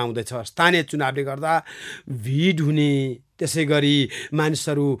चुनावको बेला आउँदैछ, स्थानीय चुनावले गर्दा भिड हुने, त्यसै गरी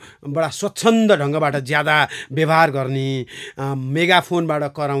मानिसहरू बडा स्वच्छन्द ढङ्गबाट ज्यादा व्यवहार गर्ने, मेगाफोनबाट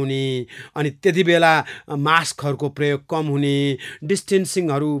कराउने, अनि त्यति बेला मास्कहरूको प्रयोग कम हुने,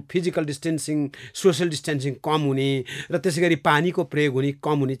 डिस्टेन्सिङहरू फिजिकल डिस्टेन्सिङ सोसियल डिस्टेन्सिङ कम हुने, र त्यसै गरी पानीको प्रयोग हुने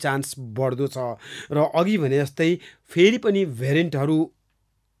कम हुने चान्स बढ्दो छ। र अघि भने जस्तै फेरि पनि भेरिएन्टहरू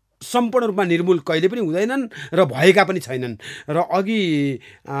सम्पूर्ण रूपमा निर्मूल कहिले पनि हुँदैनन् र भएका पनि छैनन्। र अघि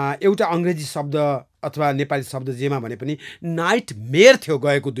एउटा अङ्ग्रेजी शब्द अथवा नेपाली शब्द जेमा भने पनि नाइट मेयर थियो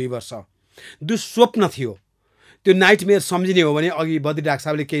गएको 2 वर्ष, दुस्वप्न थियो। त्यो नाइट मेयर सम्झिने हो भने अघि बद्री डाक्टर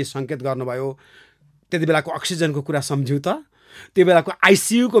साहबले केही सङ्केत गर्नुभयो, त्यति बेलाको अक्सिजनको कुरा सम्झ्यौँ त, त्यो बेलाको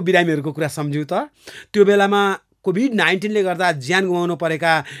आइसियुको बिरामीहरूको कुरा सम्झ्यौँ त, त्यो बेलामा कोभिड-19ले गर्दा ज्यान गुमाउनु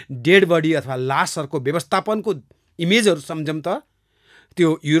परेका डेड बडी अथवा लासहरूको व्यवस्थापनको इमेजहरू सम्झौँ त।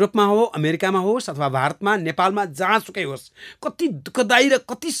 त्यो युरोपमा हो, अमेरिकामा होस् अथवा भारतमा, नेपालमा, जहाँसुकै होस्, कति दुःखदायी र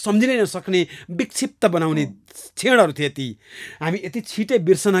कति सम्झिनै नसक्ने विक्षिप्त बनाउने क्षणहरू थिए ती। हामी यति छिटै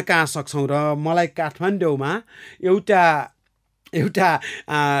बिर्सन कहाँ सक्छौँ। र मलाई काठमाडौँमा एउटा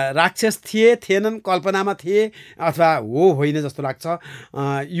राक्षस थिएनन्, कल्पनामा थिए अथवा होइन जस्तो लाग्छ।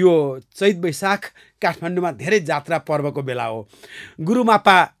 यो चैत वैशाख काठमाडौँमा धेरै जात्रा पर्वको बेला हो,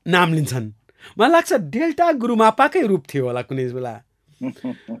 गुरुमापा नाम लिन्छन्। मलाई लाग्छ डेल्टा गुरुमापाकै रूप थियो होला कुनै बेला,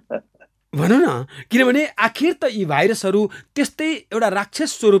 भनौँ न, किनभने आखिर त यी भाइरसहरू त्यस्तै एउटा राक्षस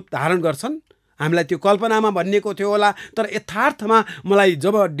स्वरूप धारण गर्छन्। हामीलाई त्यो कल्पनामा भनिएको थियो होला, तर यथार्थमा मलाई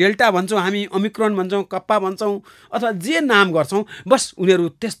जब डेल्टा भन्छौँ, हामी ओमिक्रोन भन्छौँ, कप्पा भन्छौँ अथवा जे नाम गर्छौँ, बस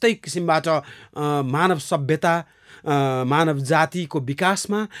उनीहरू त्यस्तै किसिमबाट मानव सभ्यता, मानव जातिको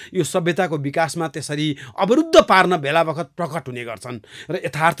विकासमा, यो सभ्यताको विकासमा त्यसरी अवरुद्ध पार्न बेला बखत प्रकट हुने गर्छन्। र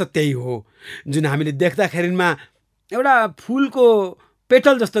यथार्थ त्यही हो, जुन हामीले देख्दाखेरिमा एउटा फुलको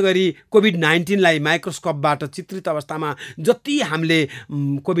पेटल जस्तो गरी कोभिड-19लाई माइक्रोस्कोपबाट चित्रित अवस्थामा जति हामीले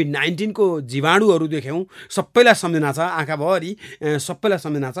कोभिड-19को जीवाणुहरू देख्यौँ सबैलाई सम्झना छ, आँखाभरि सबैलाई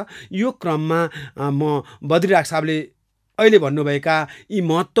सम्झना छ। यो क्रममा म बद्री डाक्टर साहबले अहिले भन्नुभएका यी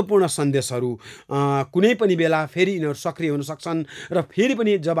महत्त्वपूर्ण सन्देशहरू कुनै पनि बेला फेरि यिनीहरू सक्रिय हुन सक्छन्। र फेरि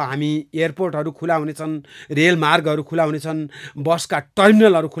पनि जब हामी एयरपोर्टहरू खुला हुनेछन्, रेलमार्गहरू खुला हुनेछन्, बसका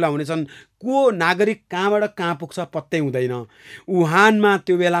टर्मिनलहरू खुला हुनेछन्, को नागरिक कहाँबाट कहाँ पुग्छ पत्तै हुँदैन। वुहानमा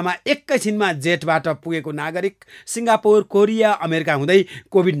त्यो बेलामा एकैछिनमा जेटबाट पुगेको नागरिक सिङ्गापुर, कोरिया, अमेरिका हुँदै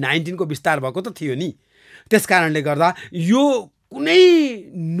कोभिड-19को विस्तार भएको त थियो नि। त्यस कारणले गर्दा यो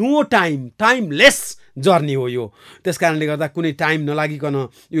कुनै नो टाइमलेस जर्नी हो यो। त्यस कारणले गर्दा कुनै टाइम नलागिकन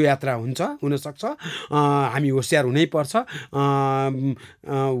यो यात्रा हुनसक्छ। हामी होसियार हुनैपर्छ।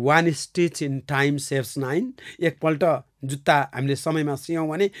 1 स्टिच इन टाइम सेभ्स 9। एकपल्ट जुत्ता हामीले समयमा सियौँ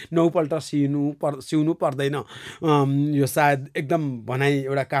भने 9 पल्ट सिउनु पर्दैन। यो सायद एकदम भनाइ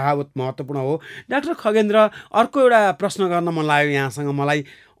एउटा कहावत महत्त्वपूर्ण हो। डाक्टर खगेन्द्र, अर्को एउटा प्रश्न गर्न मन लाग्यो यहाँसँग मलाई।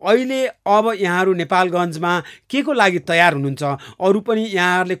 अहिले अब यहाँहरू नेपालगञ्जमा के को लागि तयार हुनुहुन्छ? अरू पनि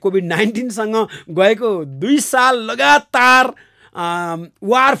यहाँहरूले कोभिड-19सँग गएको 2 साल लगातार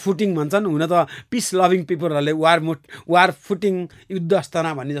वार फुटिङ भन्छन्, हुन त पिस लभिङ पिपलहरूले वार फुटिङ युद्ध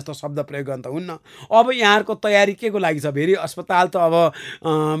स्तरमा भन्ने जस्तो शब्द प्रयोग गर्न त हुन्न। अब यहाँहरूको तयारी के को लागि छ? फेरि अस्पताल त अब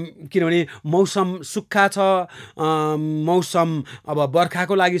किनभने मौसम सुक्खा छ, मौसम अब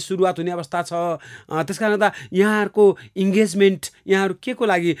बर्खाको लागि सुरुवात हुने अवस्था छ, त्यस कारण त यहाँहरूको इङ्गेजमेन्ट, यहाँहरू के को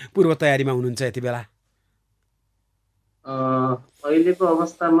लागि पूर्व तयारीमा हुनुहुन्छ यति बेला? अहिलेको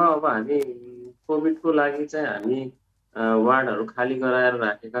अवस्थामा अब हामी कोभिडको लागि चाहिँ हामी वार्डहरू खाली गराएर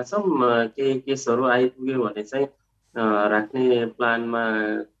राखेका छौँ। केही केसहरू आइपुग्यो भने चाहिँ राख्ने प्लानमा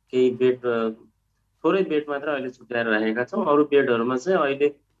केही बेड, थोरै बेड मात्र अहिले छुट्याएर राखेका छौँ। अरू बेडहरूमा चाहिँ अहिले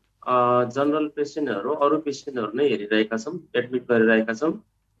जनरल पेसेन्टहरू, अरू पेसेन्टहरू नै हेरिरहेका छौँ, एडमिट गरिरहेका छौँ।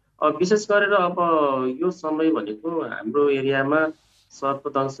 विशेष गरेर अब यो समय भनेको हाम्रो एरियामा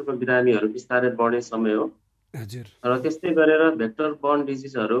सर्पदंशको बिरामीहरू बिस्तारै बढ्ने समय हो। र त्यस्तै गरेर भेक्टर बर्न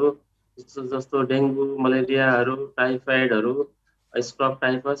डिजिजहरू जस्तो डेङ्गु, मलेरियाहरू, टाइफाइडहरू, स्क्रब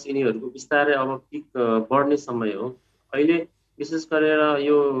टाइफस, यिनीहरूको बिस्तारै अब पिक बढ्ने समय हो। अहिले विशेष गरेर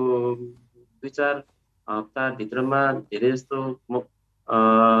यो 2-4 हप्ताभित्रमा धेरै जस्तो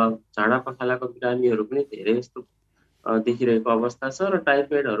झाडा पखालाको बिरामीहरू पनि धेरै जस्तो देखिरहेको अवस्था छ र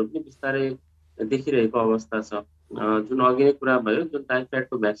टाइफाइडहरू पनि बिस्तारै देखिरहेको अवस्था छ। जुन अघि नै कुरा भयो, जुन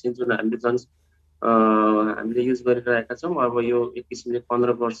टाइफाइडको भ्याक्सिन जुन हामीले युज गरिरहेका छौँ, अब यो एक किसिमले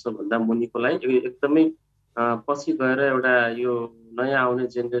 15 वर्षभन्दा मुनिकोलाई एकदमै पछि गएर एउटा यो नयाँ आउने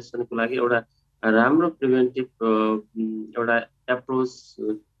जेनेरेसनको लागि एउटा राम्रो प्रिभेन्टिभ एउटा एप्रोच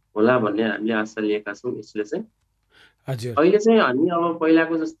होला भन्ने हामीले आशा लिएका छौँ। यसले चाहिँ अहिले चाहिँ हामी अब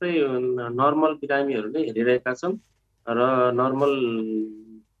पहिलाको जस्तै नर्मल बिरामीहरू नै हेरिरहेका छौँ र नर्मल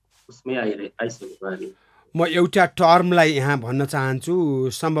उसमै आइसकेको हामी। म एउटा टर्मलाई यहाँ भन्न चाहन्छु,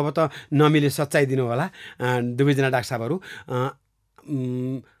 सम्भवतः नमिले सच्चाइदिनु होला दुवैजना डाक्टर साहबहरू।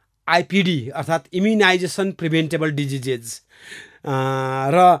 आइपिडी अर्थात् इम्युनाइजेसन प्रिभेन्टेबल डिजिजेज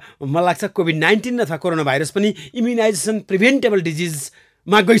र मलाई लाग्छ कोभिड-19 अथवा कोरोना भाइरस पनि इम्युनाइजेसन प्रिभेन्टेबल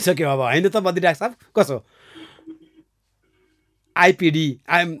डिजिजमा गइसक्यो अब, होइन त बद्री डाक्टर साहब? कसो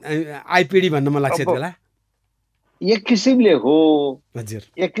आइपिडी भन्न मन लाग्छ यति बेला? एक किसिमले हो, हजुर,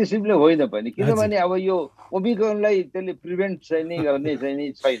 एक किसिमले होइन पनि, किनभने अब यो ओमिक्रोनलाई त्यसले प्रिभेन्ट चाहिँ नि गर्ने चाहिँ नि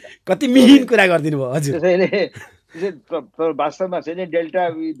छैन। कति मिहिन कुरा गरिदिनु भयो। हजुर, त्यसैले वास्तवमा चाहिँ नि डेल्टा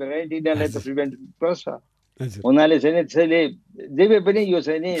भेरिएन्ट यिनीहरूलाई त प्रिभेन्ट गर्छ। हुनाले चाहिँ नि त्यसैले जे भए पनि यो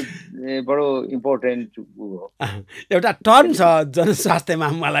चाहिँ नि बडो इम्पोर्टेन्ट हो। एउटा टर्म छ जनस्वास्थ्यमा,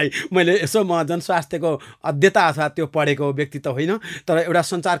 मैले यसो म जनस्वास्थ्यको अध्येता अथवा त्यो पढेको व्यक्ति त होइन, तर एउटा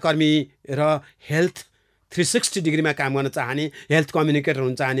सञ्चारकर्मी र हेल्थ 360 डिग्रीमा काम गर्न चाहने, हेल्थ कम्युनिकेटर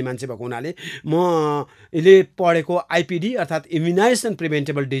हुन चाहने मान्छे भएको हुनाले मैले पढेको आइपिडी अर्थात् इम्युनाइजेसन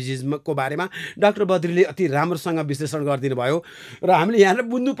प्रिभेन्टेबल डिजिजको बारेमा डाक्टर बद्रीले अति राम्रोसँग विश्लेषण गरिदिनु भयो। र हामीले यहाँनिर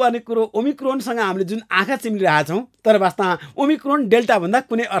बुझ्नुपर्ने कुरो, ओमिक्रोनसँग हामीले जुन आँखा चिम्लिरहेका छौँ, तर वास्तवमा ओमिक्रोन डेल्टाभन्दा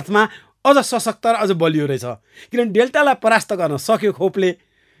कुनै अर्थमा अझ सशक्त र अझ बलियो रहेछ। किनभने डेल्टालाई परास्त गर्न सक्यो खोपले,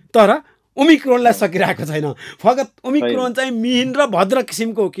 तर ओमिक्रोनलाई सकिरहेको छैन। फकत ओमिक्रोन चाहिँ मिहिन र भद्र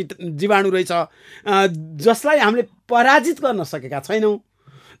किसिमको जीवाणु रहेछ जसलाई हामीले पराजित गर्न सकेका छैनौँ,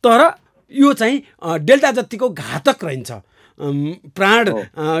 तर यो चाहिँ डेल्टा जतिको घातक रहन्छ, प्राण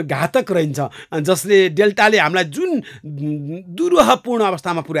घातक रहन्छ, जसले डेल्टाले हामीलाई जुन दुरूहपूर्ण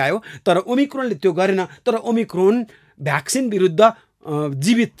अवस्थामा पुर्यायो, तर ओमिक्रोनले त्यो गरेन। तर ओमिक्रोन भ्याक्सिन विरुद्ध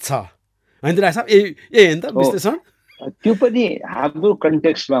जीवित छ, होइन डाक्टर साहब? यही होइन त विश्लेषण? त्यो पनि हाम्रो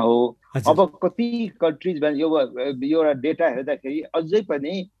कन्टेक्स्टमा हो। अब कति कन्ट्रिजमा यो एउटा डेटा हेर्दाखेरि अझै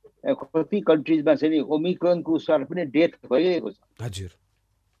पनि कति कन्ट्रिजमा चाहिँ नि ओमिक्रोनको उसबाट पनि डेथ भइरहेको छ। हजुर,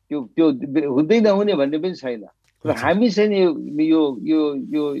 त्यो हुँदै नहुने भन्ने पनि छैन। र हामी चाहिँ नि यो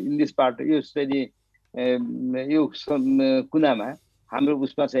इङ्ग्लिस पार्ट यो चाहिँ नि यो कुनामा हाम्रो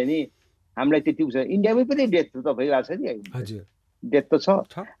उसमा चाहिँ नि हामीलाई त्यति छ। इन्डियामै पनि डेथ त भइरहेको छ नि, हजुर, डेथ त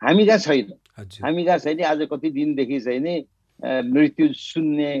छ, हामी कहाँ छैन। हामी कहाँ छैन, आज कति दिनदेखि चाहिँ नि मृत्यु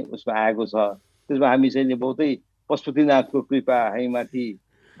शून्य उसमा आएको छ। त्यसमा हामी चाहिँ नि बहुतै पशुपतिनाथको कृपा हामीमाथि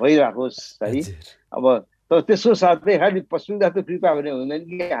भइराखोस् है। अब तर त्यसको साथै खालि पशुपतिनाथको कृपा भने हुँदैन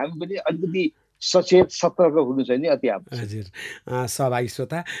कि हामी पनि अलिकति सचेत सतर्क हुनु चाहिँ नि अति आवश्यक। हजुर, सहभागी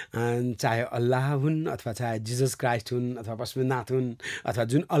श्रोता, चाहे अल्लाह हुन् अथवा चाहे जिजस क्राइस्ट हुन् अथवा पशुपतिनाथ हुन् अथवा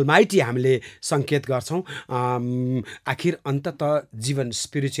जुन अलमाइटी हामीले सङ्केत गर्छौँ, आखिर अन्ततः जीवन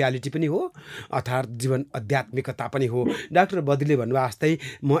स्पिरिचुअलिटी पनि हो, अर्थात् जीवन आध्यात्मिकता पनि हो। डाक्टर बद्रीले भन्नुभयो जस्तै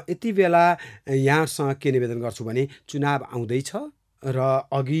म यति बेला यहाँसँग के निवेदन गर्छु भने चुनाव आउँदैछ र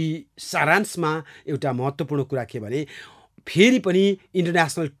अघि सारांशमा एउटा महत्त्वपूर्ण कुरा के भने फेरि पनि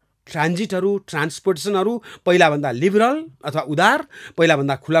इन्टरनेसनल ट्रान्सपोर्टेसनहरू पहिलाभन्दा लिबरल अथवा उदार,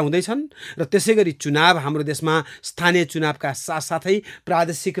 पहिलाभन्दा खुला हुँदैछन्। र त्यसै गरी चुनाव हाम्रो देशमा स्थानीय चुनावका साथसाथै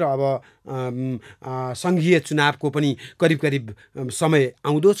प्रादेशिक र अब सङ्घीय चुनावको पनि करिब करिब समय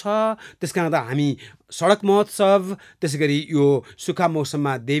आउँदो छ। त्यस कारण हामी सडक महोत्सव, त्यसै गरी यो सुक्खा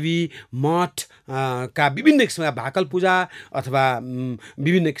मौसममा देवी मठ का विभिन्न किसिमका भाकल पूजा अथवा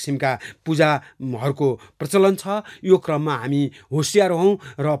विभिन्न किसिमका पूजाहरूको प्रचलन छ। यो क्रममा हामी होसियार हौँ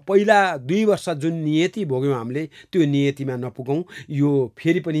र पहिला 2 वर्ष जुन नियति भोग्यौँ हामीले त्यो नियतिमा नपुगौँ, यो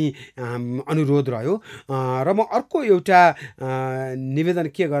फेरि पनि अनुरोध रह्यो। र म अर्को एउटा निवेदन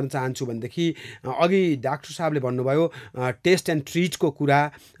के गर्न चाहन्छु भनेदेखि अघि डाक्टर साहबले भन्नुभयो टेस्ट एन्ड ट्रिटको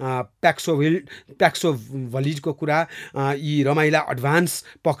कुरा, प्याक्सोभलिजको कुरा, यी रमाइला एडभान्स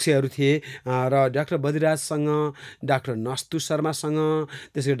पक्षहरू थिए र डाक्टर बद्रीराजसँग, डाक्टर नस्तु शर्मासँग,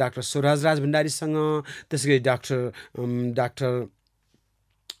 त्यसै गरी डाक्टर स्वराज भण्डारीसँग, त्यसै गरी डाक्टर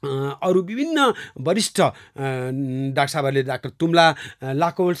अरू विभिन्न वरिष्ठ डाक्टर साहबहरूले डाक्टर तुम्ला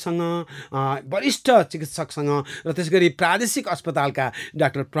लाकोलसँग, वरिष्ठ चिकित्सकसँग र त्यसै गरी प्रादेशिक अस्पतालका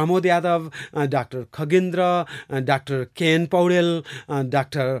doctor Pramod Yadav, doctor Khagendra, doctor KN Paudel,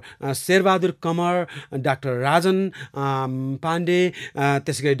 doctor Sher Bahadur कमर, डाक्टर राजन पाण्डे,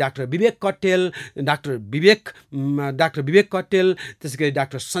 त्यसै गरी डाक्टर विवेक कट्टेल, त्यसै गरी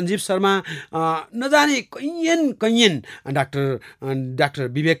डाक्टर सञ्जीव शर्मा, नजाने कैयन डाक्टर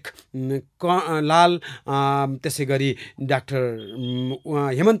विवेक लाल, त्यसै गरी डाक्टर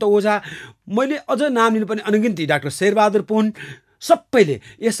हेमन्त ओझा, मैले अझ नाम लिनुपर्ने अनगिन्ती, डाक्टर शेरबहादुर पुन, सबैले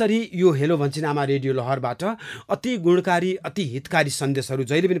यसरी यो हेलो भन्छिनामा रेडियो लहरबाट अति गुणकारी, अति हितकारी सन्देशहरू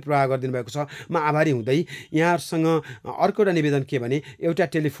जहिले पनि प्रवाह गरिदिनु भएको छ। म आभारी हुँदै यहाँहरूसँग अर्को एउटा निवेदन के भने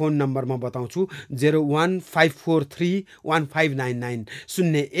एउटा टेलिफोन नम्बर म बताउँछु 015431599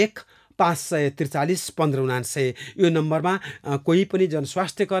 01 543 1599। यो नम्बरमा कोही पनि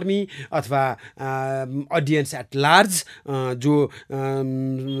जनस्वास्थ्य कर्मी अथवा अडियन्स एट लार्ज जो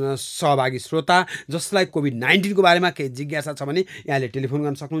सहभागी श्रोता जसलाई कोभिड-19 को बारेमा केही जिज्ञासा छ भने यहाँले टेलिफोन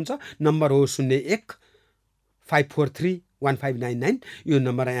गर्न सक्नुहुन्छ। नम्बर हो 01 543 1599। यो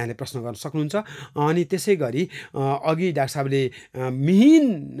नम्बरमा यहाँले प्रश्न गर्न सक्नुहुन्छ। अनि त्यसै गरी अघि डाक्टर साहबले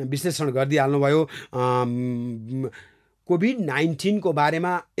मिहिन विश्लेषण गरिदिइहाल्नुभयो। कोभिड-19 को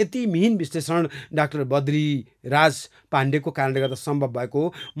बारेमा यति मिहिन विश्लेषण डाक्टर बद्रीराज पाण्डेको कारणले गर्दा सम्भव भएको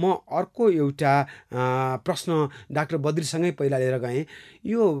हो। म अर्को एउटा प्रश्न डाक्टर बद्रीसँगै पहिला लिएर गएँ।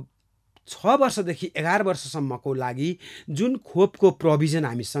 यो 6 वर्षदेखि 11 वर्षसम्मको लागि जुन खोपको प्रोभिजन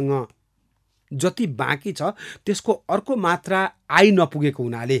हामीसँग जति बाँकी छ त्यसको अर्को मात्रा आइ नपुगेको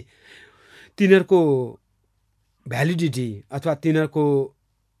हुनाले तिनीहरूको भ्यालिडिटी अथवा तिनीहरूको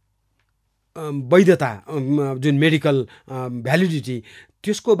वैधता जुन मेडिकल भ्यालिडिटी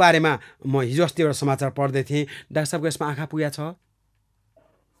त्यसको बारेमा म हिजो अस्ति एउटा समाचार पढ्दै थिएँ। डाक्टर साहबको यसमा आँखा पुगेको छ?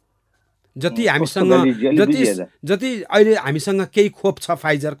 जति अहिले हामीसँग केही खोप छ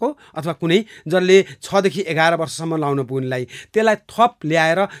फाइजरको अथवा कुनै जसले 6 देखि 11 वर्षसम्म लाउन पुग्नेलाई त्यसलाई थप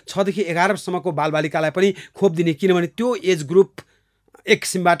ल्याएर 6 देखि 11 वर्षसम्मको बालबालिकालाई पनि खोप दिने, किनभने त्यो एज ग्रुप एक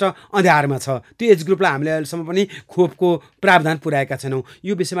किसिमबाट अँध्यारमा छ। त्यो एज ग्रुपलाई हामीले अहिलेसम्म पनि खोपको प्रावधान पुर्याएका छैनौँ।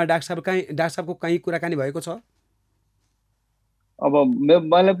 यो विषयमा डाक्टर साहबको कहीँ कुराकानी भएको छ? अब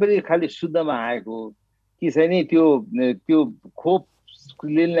मलाई पनि खालि शुद्धमा आएको कि चाहिँ नि त्यो खोप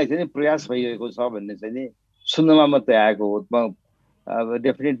लिनलाई चाहिँ प्रयास भइरहेको छ भन्ने चाहिँ नि सुन्नमा मात्रै आएको हो। अब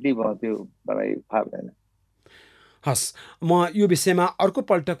डेफिनेटली म त्यो मलाई थाहा भएन। हस्, म यो विषयमा अर्को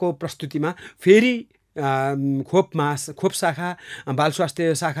पल्टको प्रस्तुतिमा फेरि खोप शाखा, बाल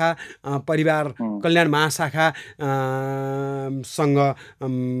स्वास्थ्य शाखा, परिवार कल्याण महाशाखा सँग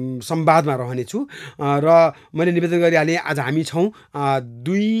संवादमा रहनेछु। र मैले निवेदन गरिहालेँ आज हामी छौँ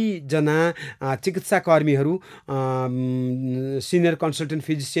 2 जना चिकित्सा कर्मीहरू, सिनियर कन्सल्टेन्ट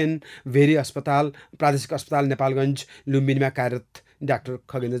फिजिसियन भेरी अस्पताल प्रादेशिक अस्पताल नेपालगञ्ज लुम्बिनीमा कार्यरत डाक्टर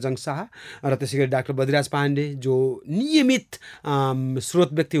खगेन्द्र जङ शाह र त्यसै गरी डाक्टर बद्रीराज पाण्डे जो नियमित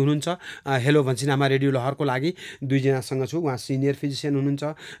स्रोत व्यक्ति हुनुहुन्छ हेलो भन्छिनामा रेडियो लहरको लागि। 2 जनासँग छु। उहाँ सिनियर फिजिसियन हुनुहुन्छ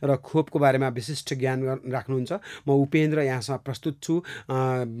र खोपको बारेमा विशिष्ट ज्ञान राख्नुहुन्छ। म उपेन्द्र यहाँसँग प्रस्तुत छु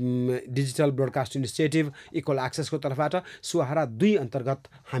डिजिटल ब्रोडकास्ट इनिसिएटिभ इक्वल एक्सेसको तर्फबाट। सुहारा 2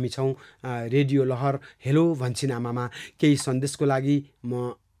 अन्तर्गत हामी छौँ रेडियो लहर हेलो भन्छिनामामा। केही सन्देशको लागि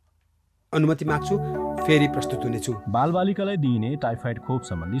म अनुमति माग्छु, फेरि प्रस्तुत हुनेछु। बालबालिकालाई दिइने टाइफाइड खोप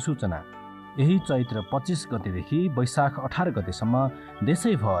सम्बन्धी सूचना। यही चैत्र 25 गतेदेखि वैशाख 18 गतेसम्म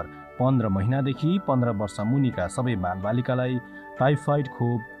देशैभर 15 महिनादेखि 15 वर्ष मुनिका सबै बालबालिकालाई टाइफाइड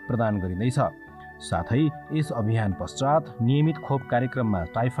खोप प्रदान गरिँदैछ। साथै यस अभियान पश्चात नियमित खोप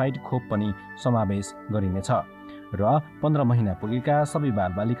कार्यक्रममा टाइफाइड खोप पनि समावेश गरिनेछ र 15 महिना पुगेका सबै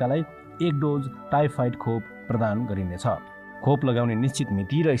बालबालिकालाई 1 डोज टाइफाइड खोप प्रदान गरिनेछ। खोप लगाउने निश्चित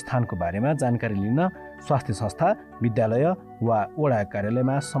मिति र स्थानको बारेमा जानकारी लिन स्वास्थ्य संस्था, विद्यालय वा वडा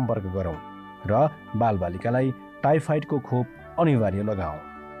कार्यालयमा सम्पर्क गरौँ र बालबालिकालाई टाइफाइडको खोप अनिवार्य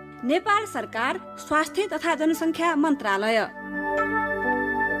लगाऊ। नेपाल सरकार स्वास्थ्य तथा जनसङ्ख्या मन्त्रालय।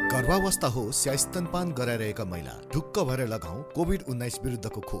 गर्भावस्था होस् या स्तनपान गराइरहेका महिला ढुक्क भएर लगाऊ कोभिड-19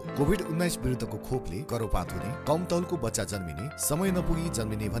 विरुद्धको खोप। कोभिड-19 विरुद्धको खोपले गर्भपात हुने, कम तौलको बच्चा जन्मिने, समय नपुगी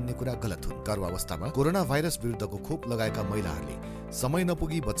जन्मिने भन्ने कुरा गलत हुन्। गर्भावस्थामा कोरोना भाइरस विरुद्धको खोप लगाएका महिलाहरूले समय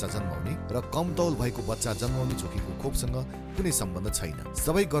नपुगी बच्चा जन्माउने र कम तौल भएको बच्चा जन्माउने जोखिमको खोपसँग कुनै सम्बन्ध छैन।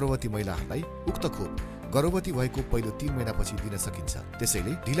 सबै गर्भवती महिलाहरूलाई उक्त खोप गर्भवती भएको पहिलो 3 महिनापछि दिन सकिन्छ।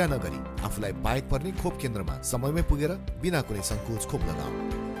 त्यसैले ढिला नगरी आफूलाई बाहेक पर्ने खोप केन्द्रमा समयमै पुगेर बिना कुनै सङ्कोच खोप लगाऊ।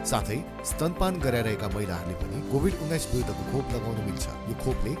 साथै स्तनपान गराइरहेका महिलाहरूले पनि कोभिड-19 विरुद्धको खोप लगाउन मिल्छ। यो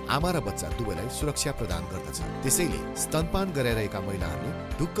खोपले आमा र बच्चा दुवैलाई सुरक्षा प्रदान गर्दछ। त्यसैले स्तनपान गराइरहेका महिलाहरूले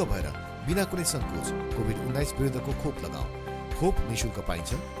ढुक्क भएर बिना कुनै सङ्कोच कोभिड-19 विरुद्धको खोप लगाऊ। खोप निशुल्क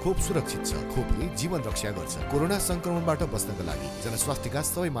पाइन्छ, खोप सुरक्षित छ, खोपले जीवन रक्षा गर्छ। कोरोना संक्रमणबाट बच्नका लागि जनस्वास्थ्यका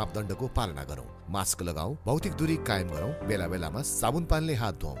सबै मापदण्डको पालना गरौँ। मास्क लगाऊ, भौतिक दूरी कायम गरौँ, बेला बेलामा साबुन पानीले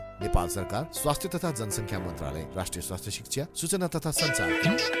हात धुऔँ। नेपाल सरकार स्वास्थ्य तथा जनसङ्ख्या मन्त्रालय, राष्ट्रिय स्वास्थ्य शिक्षा, सूचना तथा सञ्चार।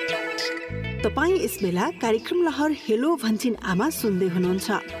 तपाईँ यस बेला कार्यक्रम लहर हेलो भन्छिन आमा सुन्दै हुनुहुन्छ।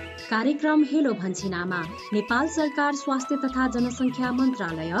 कार्यक्रम हेलो भन्छिनामा नेपाल सरकार स्वास्थ्य तथा जनसङ्ख्या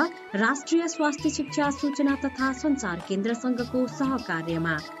मन्त्रालय, राष्ट्रिय स्वास्थ्य शिक्षा, सूचना तथा सञ्चार केन्द्रसँगको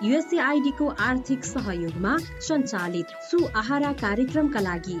सहकार्यमा USAID को आर्थिक सहयोगमा सञ्चालित सुआहारा कार्यक्रमका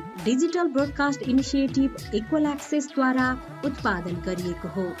लागि डिजिटल ब्रोडकास्ट इनिसिएटिभ इक्वल एक्सेसद्वारा उत्पादन गरिएको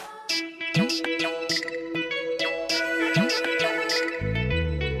हो।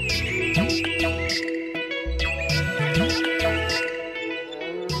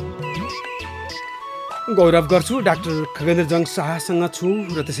 गौरव गर्छु डाक्टर खगेन्द्र जङ शाहसँग छु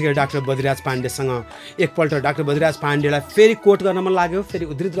र त्यसै गरी डाक्टर बद्रीराज पाण्डेसँग। एकपल्ट डाक्टर बद्रीराज पाण्डेलाई फेरि कोट गर्न मन लाग्यो, फेरि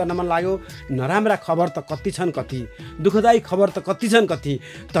उद्धृत गर्न मन लाग्यो। नराम्रा खबर त कति छन् कति, दुःखदायी खबर त कति छन् कति,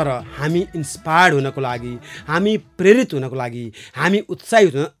 तर हामी इन्सपायर्ड हुनको लागि, हामी प्रेरित हुनको लागि, हामी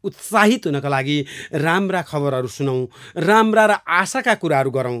उत्साहित हुनको लागि राम्रा खबरहरू सुनौँ, राम्रा र आशाका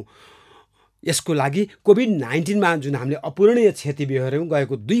कुराहरू गरौँ। यसको लागि कोभिड-19मा जुन हामीले अपूरणीय क्षति बेहोर्यौँ,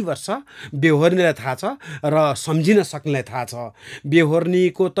 गएको 2 वर्ष बेहोर्नेलाई थाहा छ र सम्झिन सक्नेलाई थाहा छ।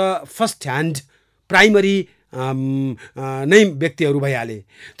 बेहोर्नीको त फर्स्ट ह्यान्ड प्राइमरी नै व्यक्तिहरू भइहाले,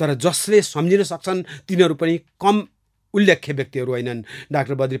 तर जसले सम्झिन सक्छन् तिनीहरू पनि कम उल्लेख्य व्यक्तिहरू होइनन्।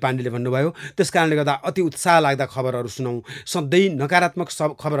 डाक्टर बद्री पाण्डेले भन्नुभयो। त्यस कारणले गर्दा अति उत्साह लाग्दा खबरहरू सुनौँ, सधैँ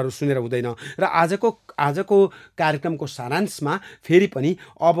नकारात्मक खबरहरू सुनेर हुँदैन। र आजको कार्यक्रमको सारांशमा फेरि पनि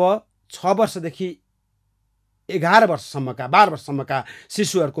अब 6 वर्षदेखि 11 वर्षसम्मका 12 वर्षसम्मका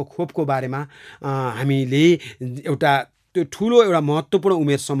शिशुहरूको खोपको बारेमा हामीले एउटा त्यो ठुलो एउटा महत्त्वपूर्ण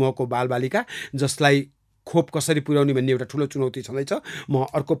उमेर समूहको बालबालिका जसलाई खोप कसरी पुर्याउने भन्ने एउटा ठुलो चुनौती छँदैछ। म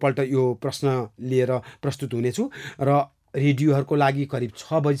अर्कोपल्ट यो प्रश्न लिएर प्रस्तुत हुनेछु र रेडियोहरूको लागि करिब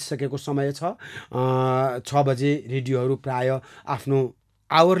 6 बजिसकेको समय छ। 6 बजे रेडियोहरू प्राय आफ्नो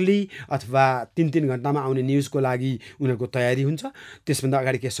आवरली अथवा 3-3 घन्टामा आउने न्युजको लागि उनीहरूको तयारी हुन्छ। त्यसभन्दा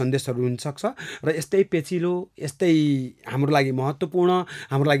अगाडि केही सन्देशहरू हुनसक्छ र यस्तै पेचिलो, यस्तै हाम्रो लागि महत्त्वपूर्ण,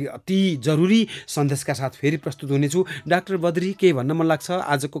 हाम्रो लागि अति जरुरी सन्देशका साथ फेरि प्रस्तुत हुनेछु। डाक्टर बद्री, के भन्न मन लाग्छ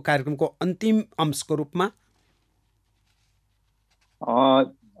आजको कार्यक्रमको अन्तिम अंशको रूपमा?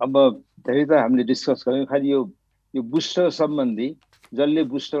 अब धेरै त हामीले डिस्कस गऱ्यौँ, खालि यो बुस्टर सम्बन्धी जसले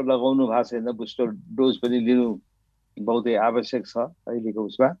बुस्टर लगाउनु भएको छैन, बुस्टर डोज पनि लिनु बहुतै आवश्यक छ अहिलेको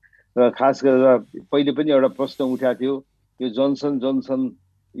उसमा। र खास गरेर पहिले पनि एउटा प्रश्न उठाएको थियो, यो जोन्सन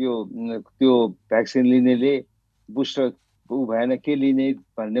त्यो भ्याक्सिन लिनेले बुस्टर भएन के लिने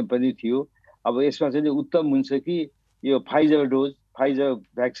भन्ने पनि थियो। अब यसमा चाहिँ उत्तम हुन्छ कि यो फाइजर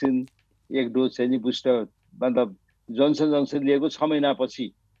भ्याक्सिन 1 डोज चाहिँ नि बुस्टर, मतलब जोन्सन लिएको 6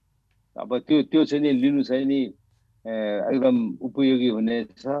 महिनापछि अब त्यो चाहिँ नि लिनु चाहिँ नि एकदम उपयोगी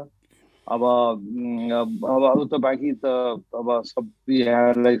हुनेछ। अब अरू त बाँकी त अब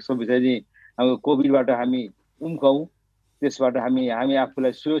सबैलाई चाहिँ नि अब कोभिडबाट हामी उम्कौँ, त्यसबाट हामी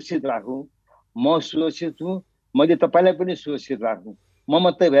आफूलाई सुरक्षित राखौँ। म सुरक्षित हुँ, मैले तपाईँलाई पनि सुरक्षित राखौँ। म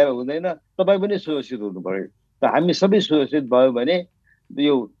मात्रै भएर हुँदैन, तपाईँ पनि सुरक्षित हुनु पऱ्यो। त हामी सबै सुरक्षित भयो भने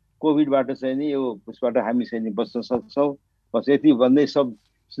यो कोभिडबाट चाहिँ नि यो उसबाट हामी चाहिँ नि बच्न सक्छौँ। बस यति भन्दै सब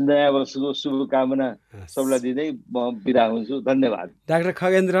नयाँ वर्षको शुभकामना सबलाई दिँदै म बिदा हुन्छु। धन्यवाद। डाक्टर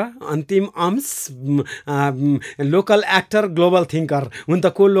खगेन्द्र, अन्तिम अंश, लोकल एक्टर ग्लोबल थिङ्कर हुन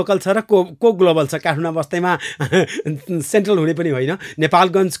त को लोकल छ र को ग्लोबल छ? काठमाडौँ बस्दैमा सेन्ट्रल हुने पनि होइन,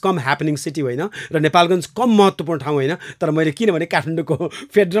 नेपालगञ्ज कम ह्यापनिङ सिटी होइन र नेपालगञ्ज कम महत्त्वपूर्ण ठाउँ होइन, तर मैले किनभने काठमाडौँको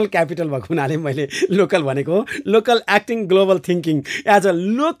फेडरल क्यापिटल भएको हुनाले मैले लोकल भनेको हो। Local acting, global thinking as a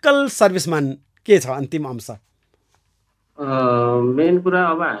local serviceman के छ अन्तिम अंश? मेन कुरा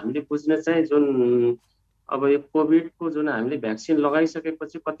अब हामीले बुझ्ने चाहिँ जुन अब यो कोभिडको जुन हामीले भ्याक्सिन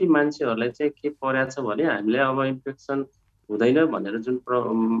लगाइसकेपछि कति मान्छेहरूलाई चाहिँ के परेको छ भने हामीले अब इन्फेक्सन हुँदैन भनेर जुन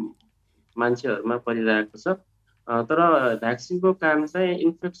मान्छेहरूमा परिरहेको छ। तर भ्याक्सिनको काम चाहिँ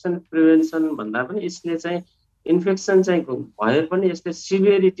इन्फेक्सन प्रिभेन्सन भन्दा पनि यसले चाहिँ इन्फेक्सन चाहिँ भए पनि यसले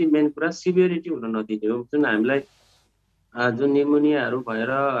सिभियरिटी, मेन कुरा सिभियरिटी हुन नदिने हो। जुन हामीलाई जुन निमोनियाहरू भएर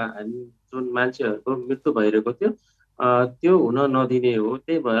हामी जुन मान्छेहरूको मृत्यु भइरहेको थियो त्यो हुन नदिने हो।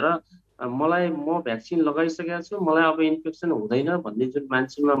 त्यही भएर म भ्याक्सिन लगाइसकेको छु, मलाई अब इन्फेक्सन हुँदैन भन्ने जुन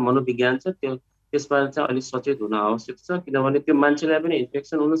मान्छेमा मनोविज्ञान छ त्यसबारे चाहिँ अलिक सचेत हुन आवश्यक छ। किनभने त्यो मान्छेलाई पनि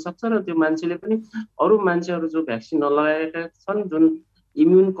इन्फेक्सन हुनसक्छ र त्यो मान्छेले पनि अरू मान्छेहरू जो भ्याक्सिन नलगाएका छन्, जुन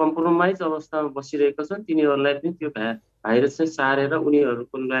इम्युन कम्प्रोमाइज अवस्थामा बसिरहेका छन्, तिनीहरूलाई पनि त्यो भाइरस चाहिँ सारेर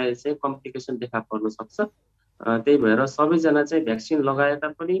उनीहरूको लागि चाहिँ कम्प्लिकेसन देखा पर्न सक्छ। त्यही भएर सबैजना चाहिँ भ्याक्सिन लगाए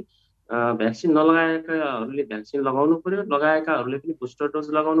तापनि भ्याक्सिन नलगाएकाहरूले भ्याक्सिन लगाउनु पर्यो, लगाएकाहरूले पनि बुस्टर डोज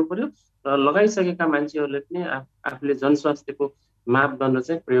लगाउनु पर्यो र लगाइसकेका मान्छेहरूले पनि आफूले जनस्वास्थ्यको मापदण्ड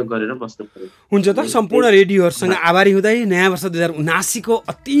चाहिँ प्रयोग गरेर बस्नु पर्यो। हुन्छ त, सम्पूर्ण रेडियोहरूसँग आभारी हुँदै नयाँ वर्ष 2079को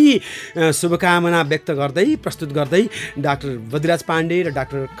अति शुभकामना व्यक्त गर्दै प्रस्तुत गर्दै डाक्टर बद्रिराज पाण्डे र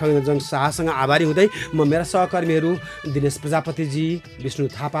डाक्टर खगेन्द्रजङ शाहसँग आभारी हुँदै म मेरा सहकर्मीहरू दिनेश प्रजापतिजी, विष्णु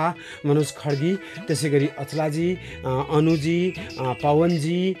थापा, मनोज खड्गी, त्यसै गरी अचलाजी, अनुजी,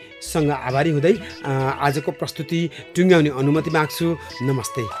 पवनजीसँग आभारी हुँदै आजको प्रस्तुति टुङ्ग्याउने अनुमति माग्छु।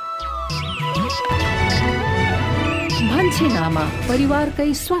 नमस्ते। भन्छिनामा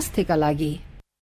परिवारकै स्वास्थ्यका लागि।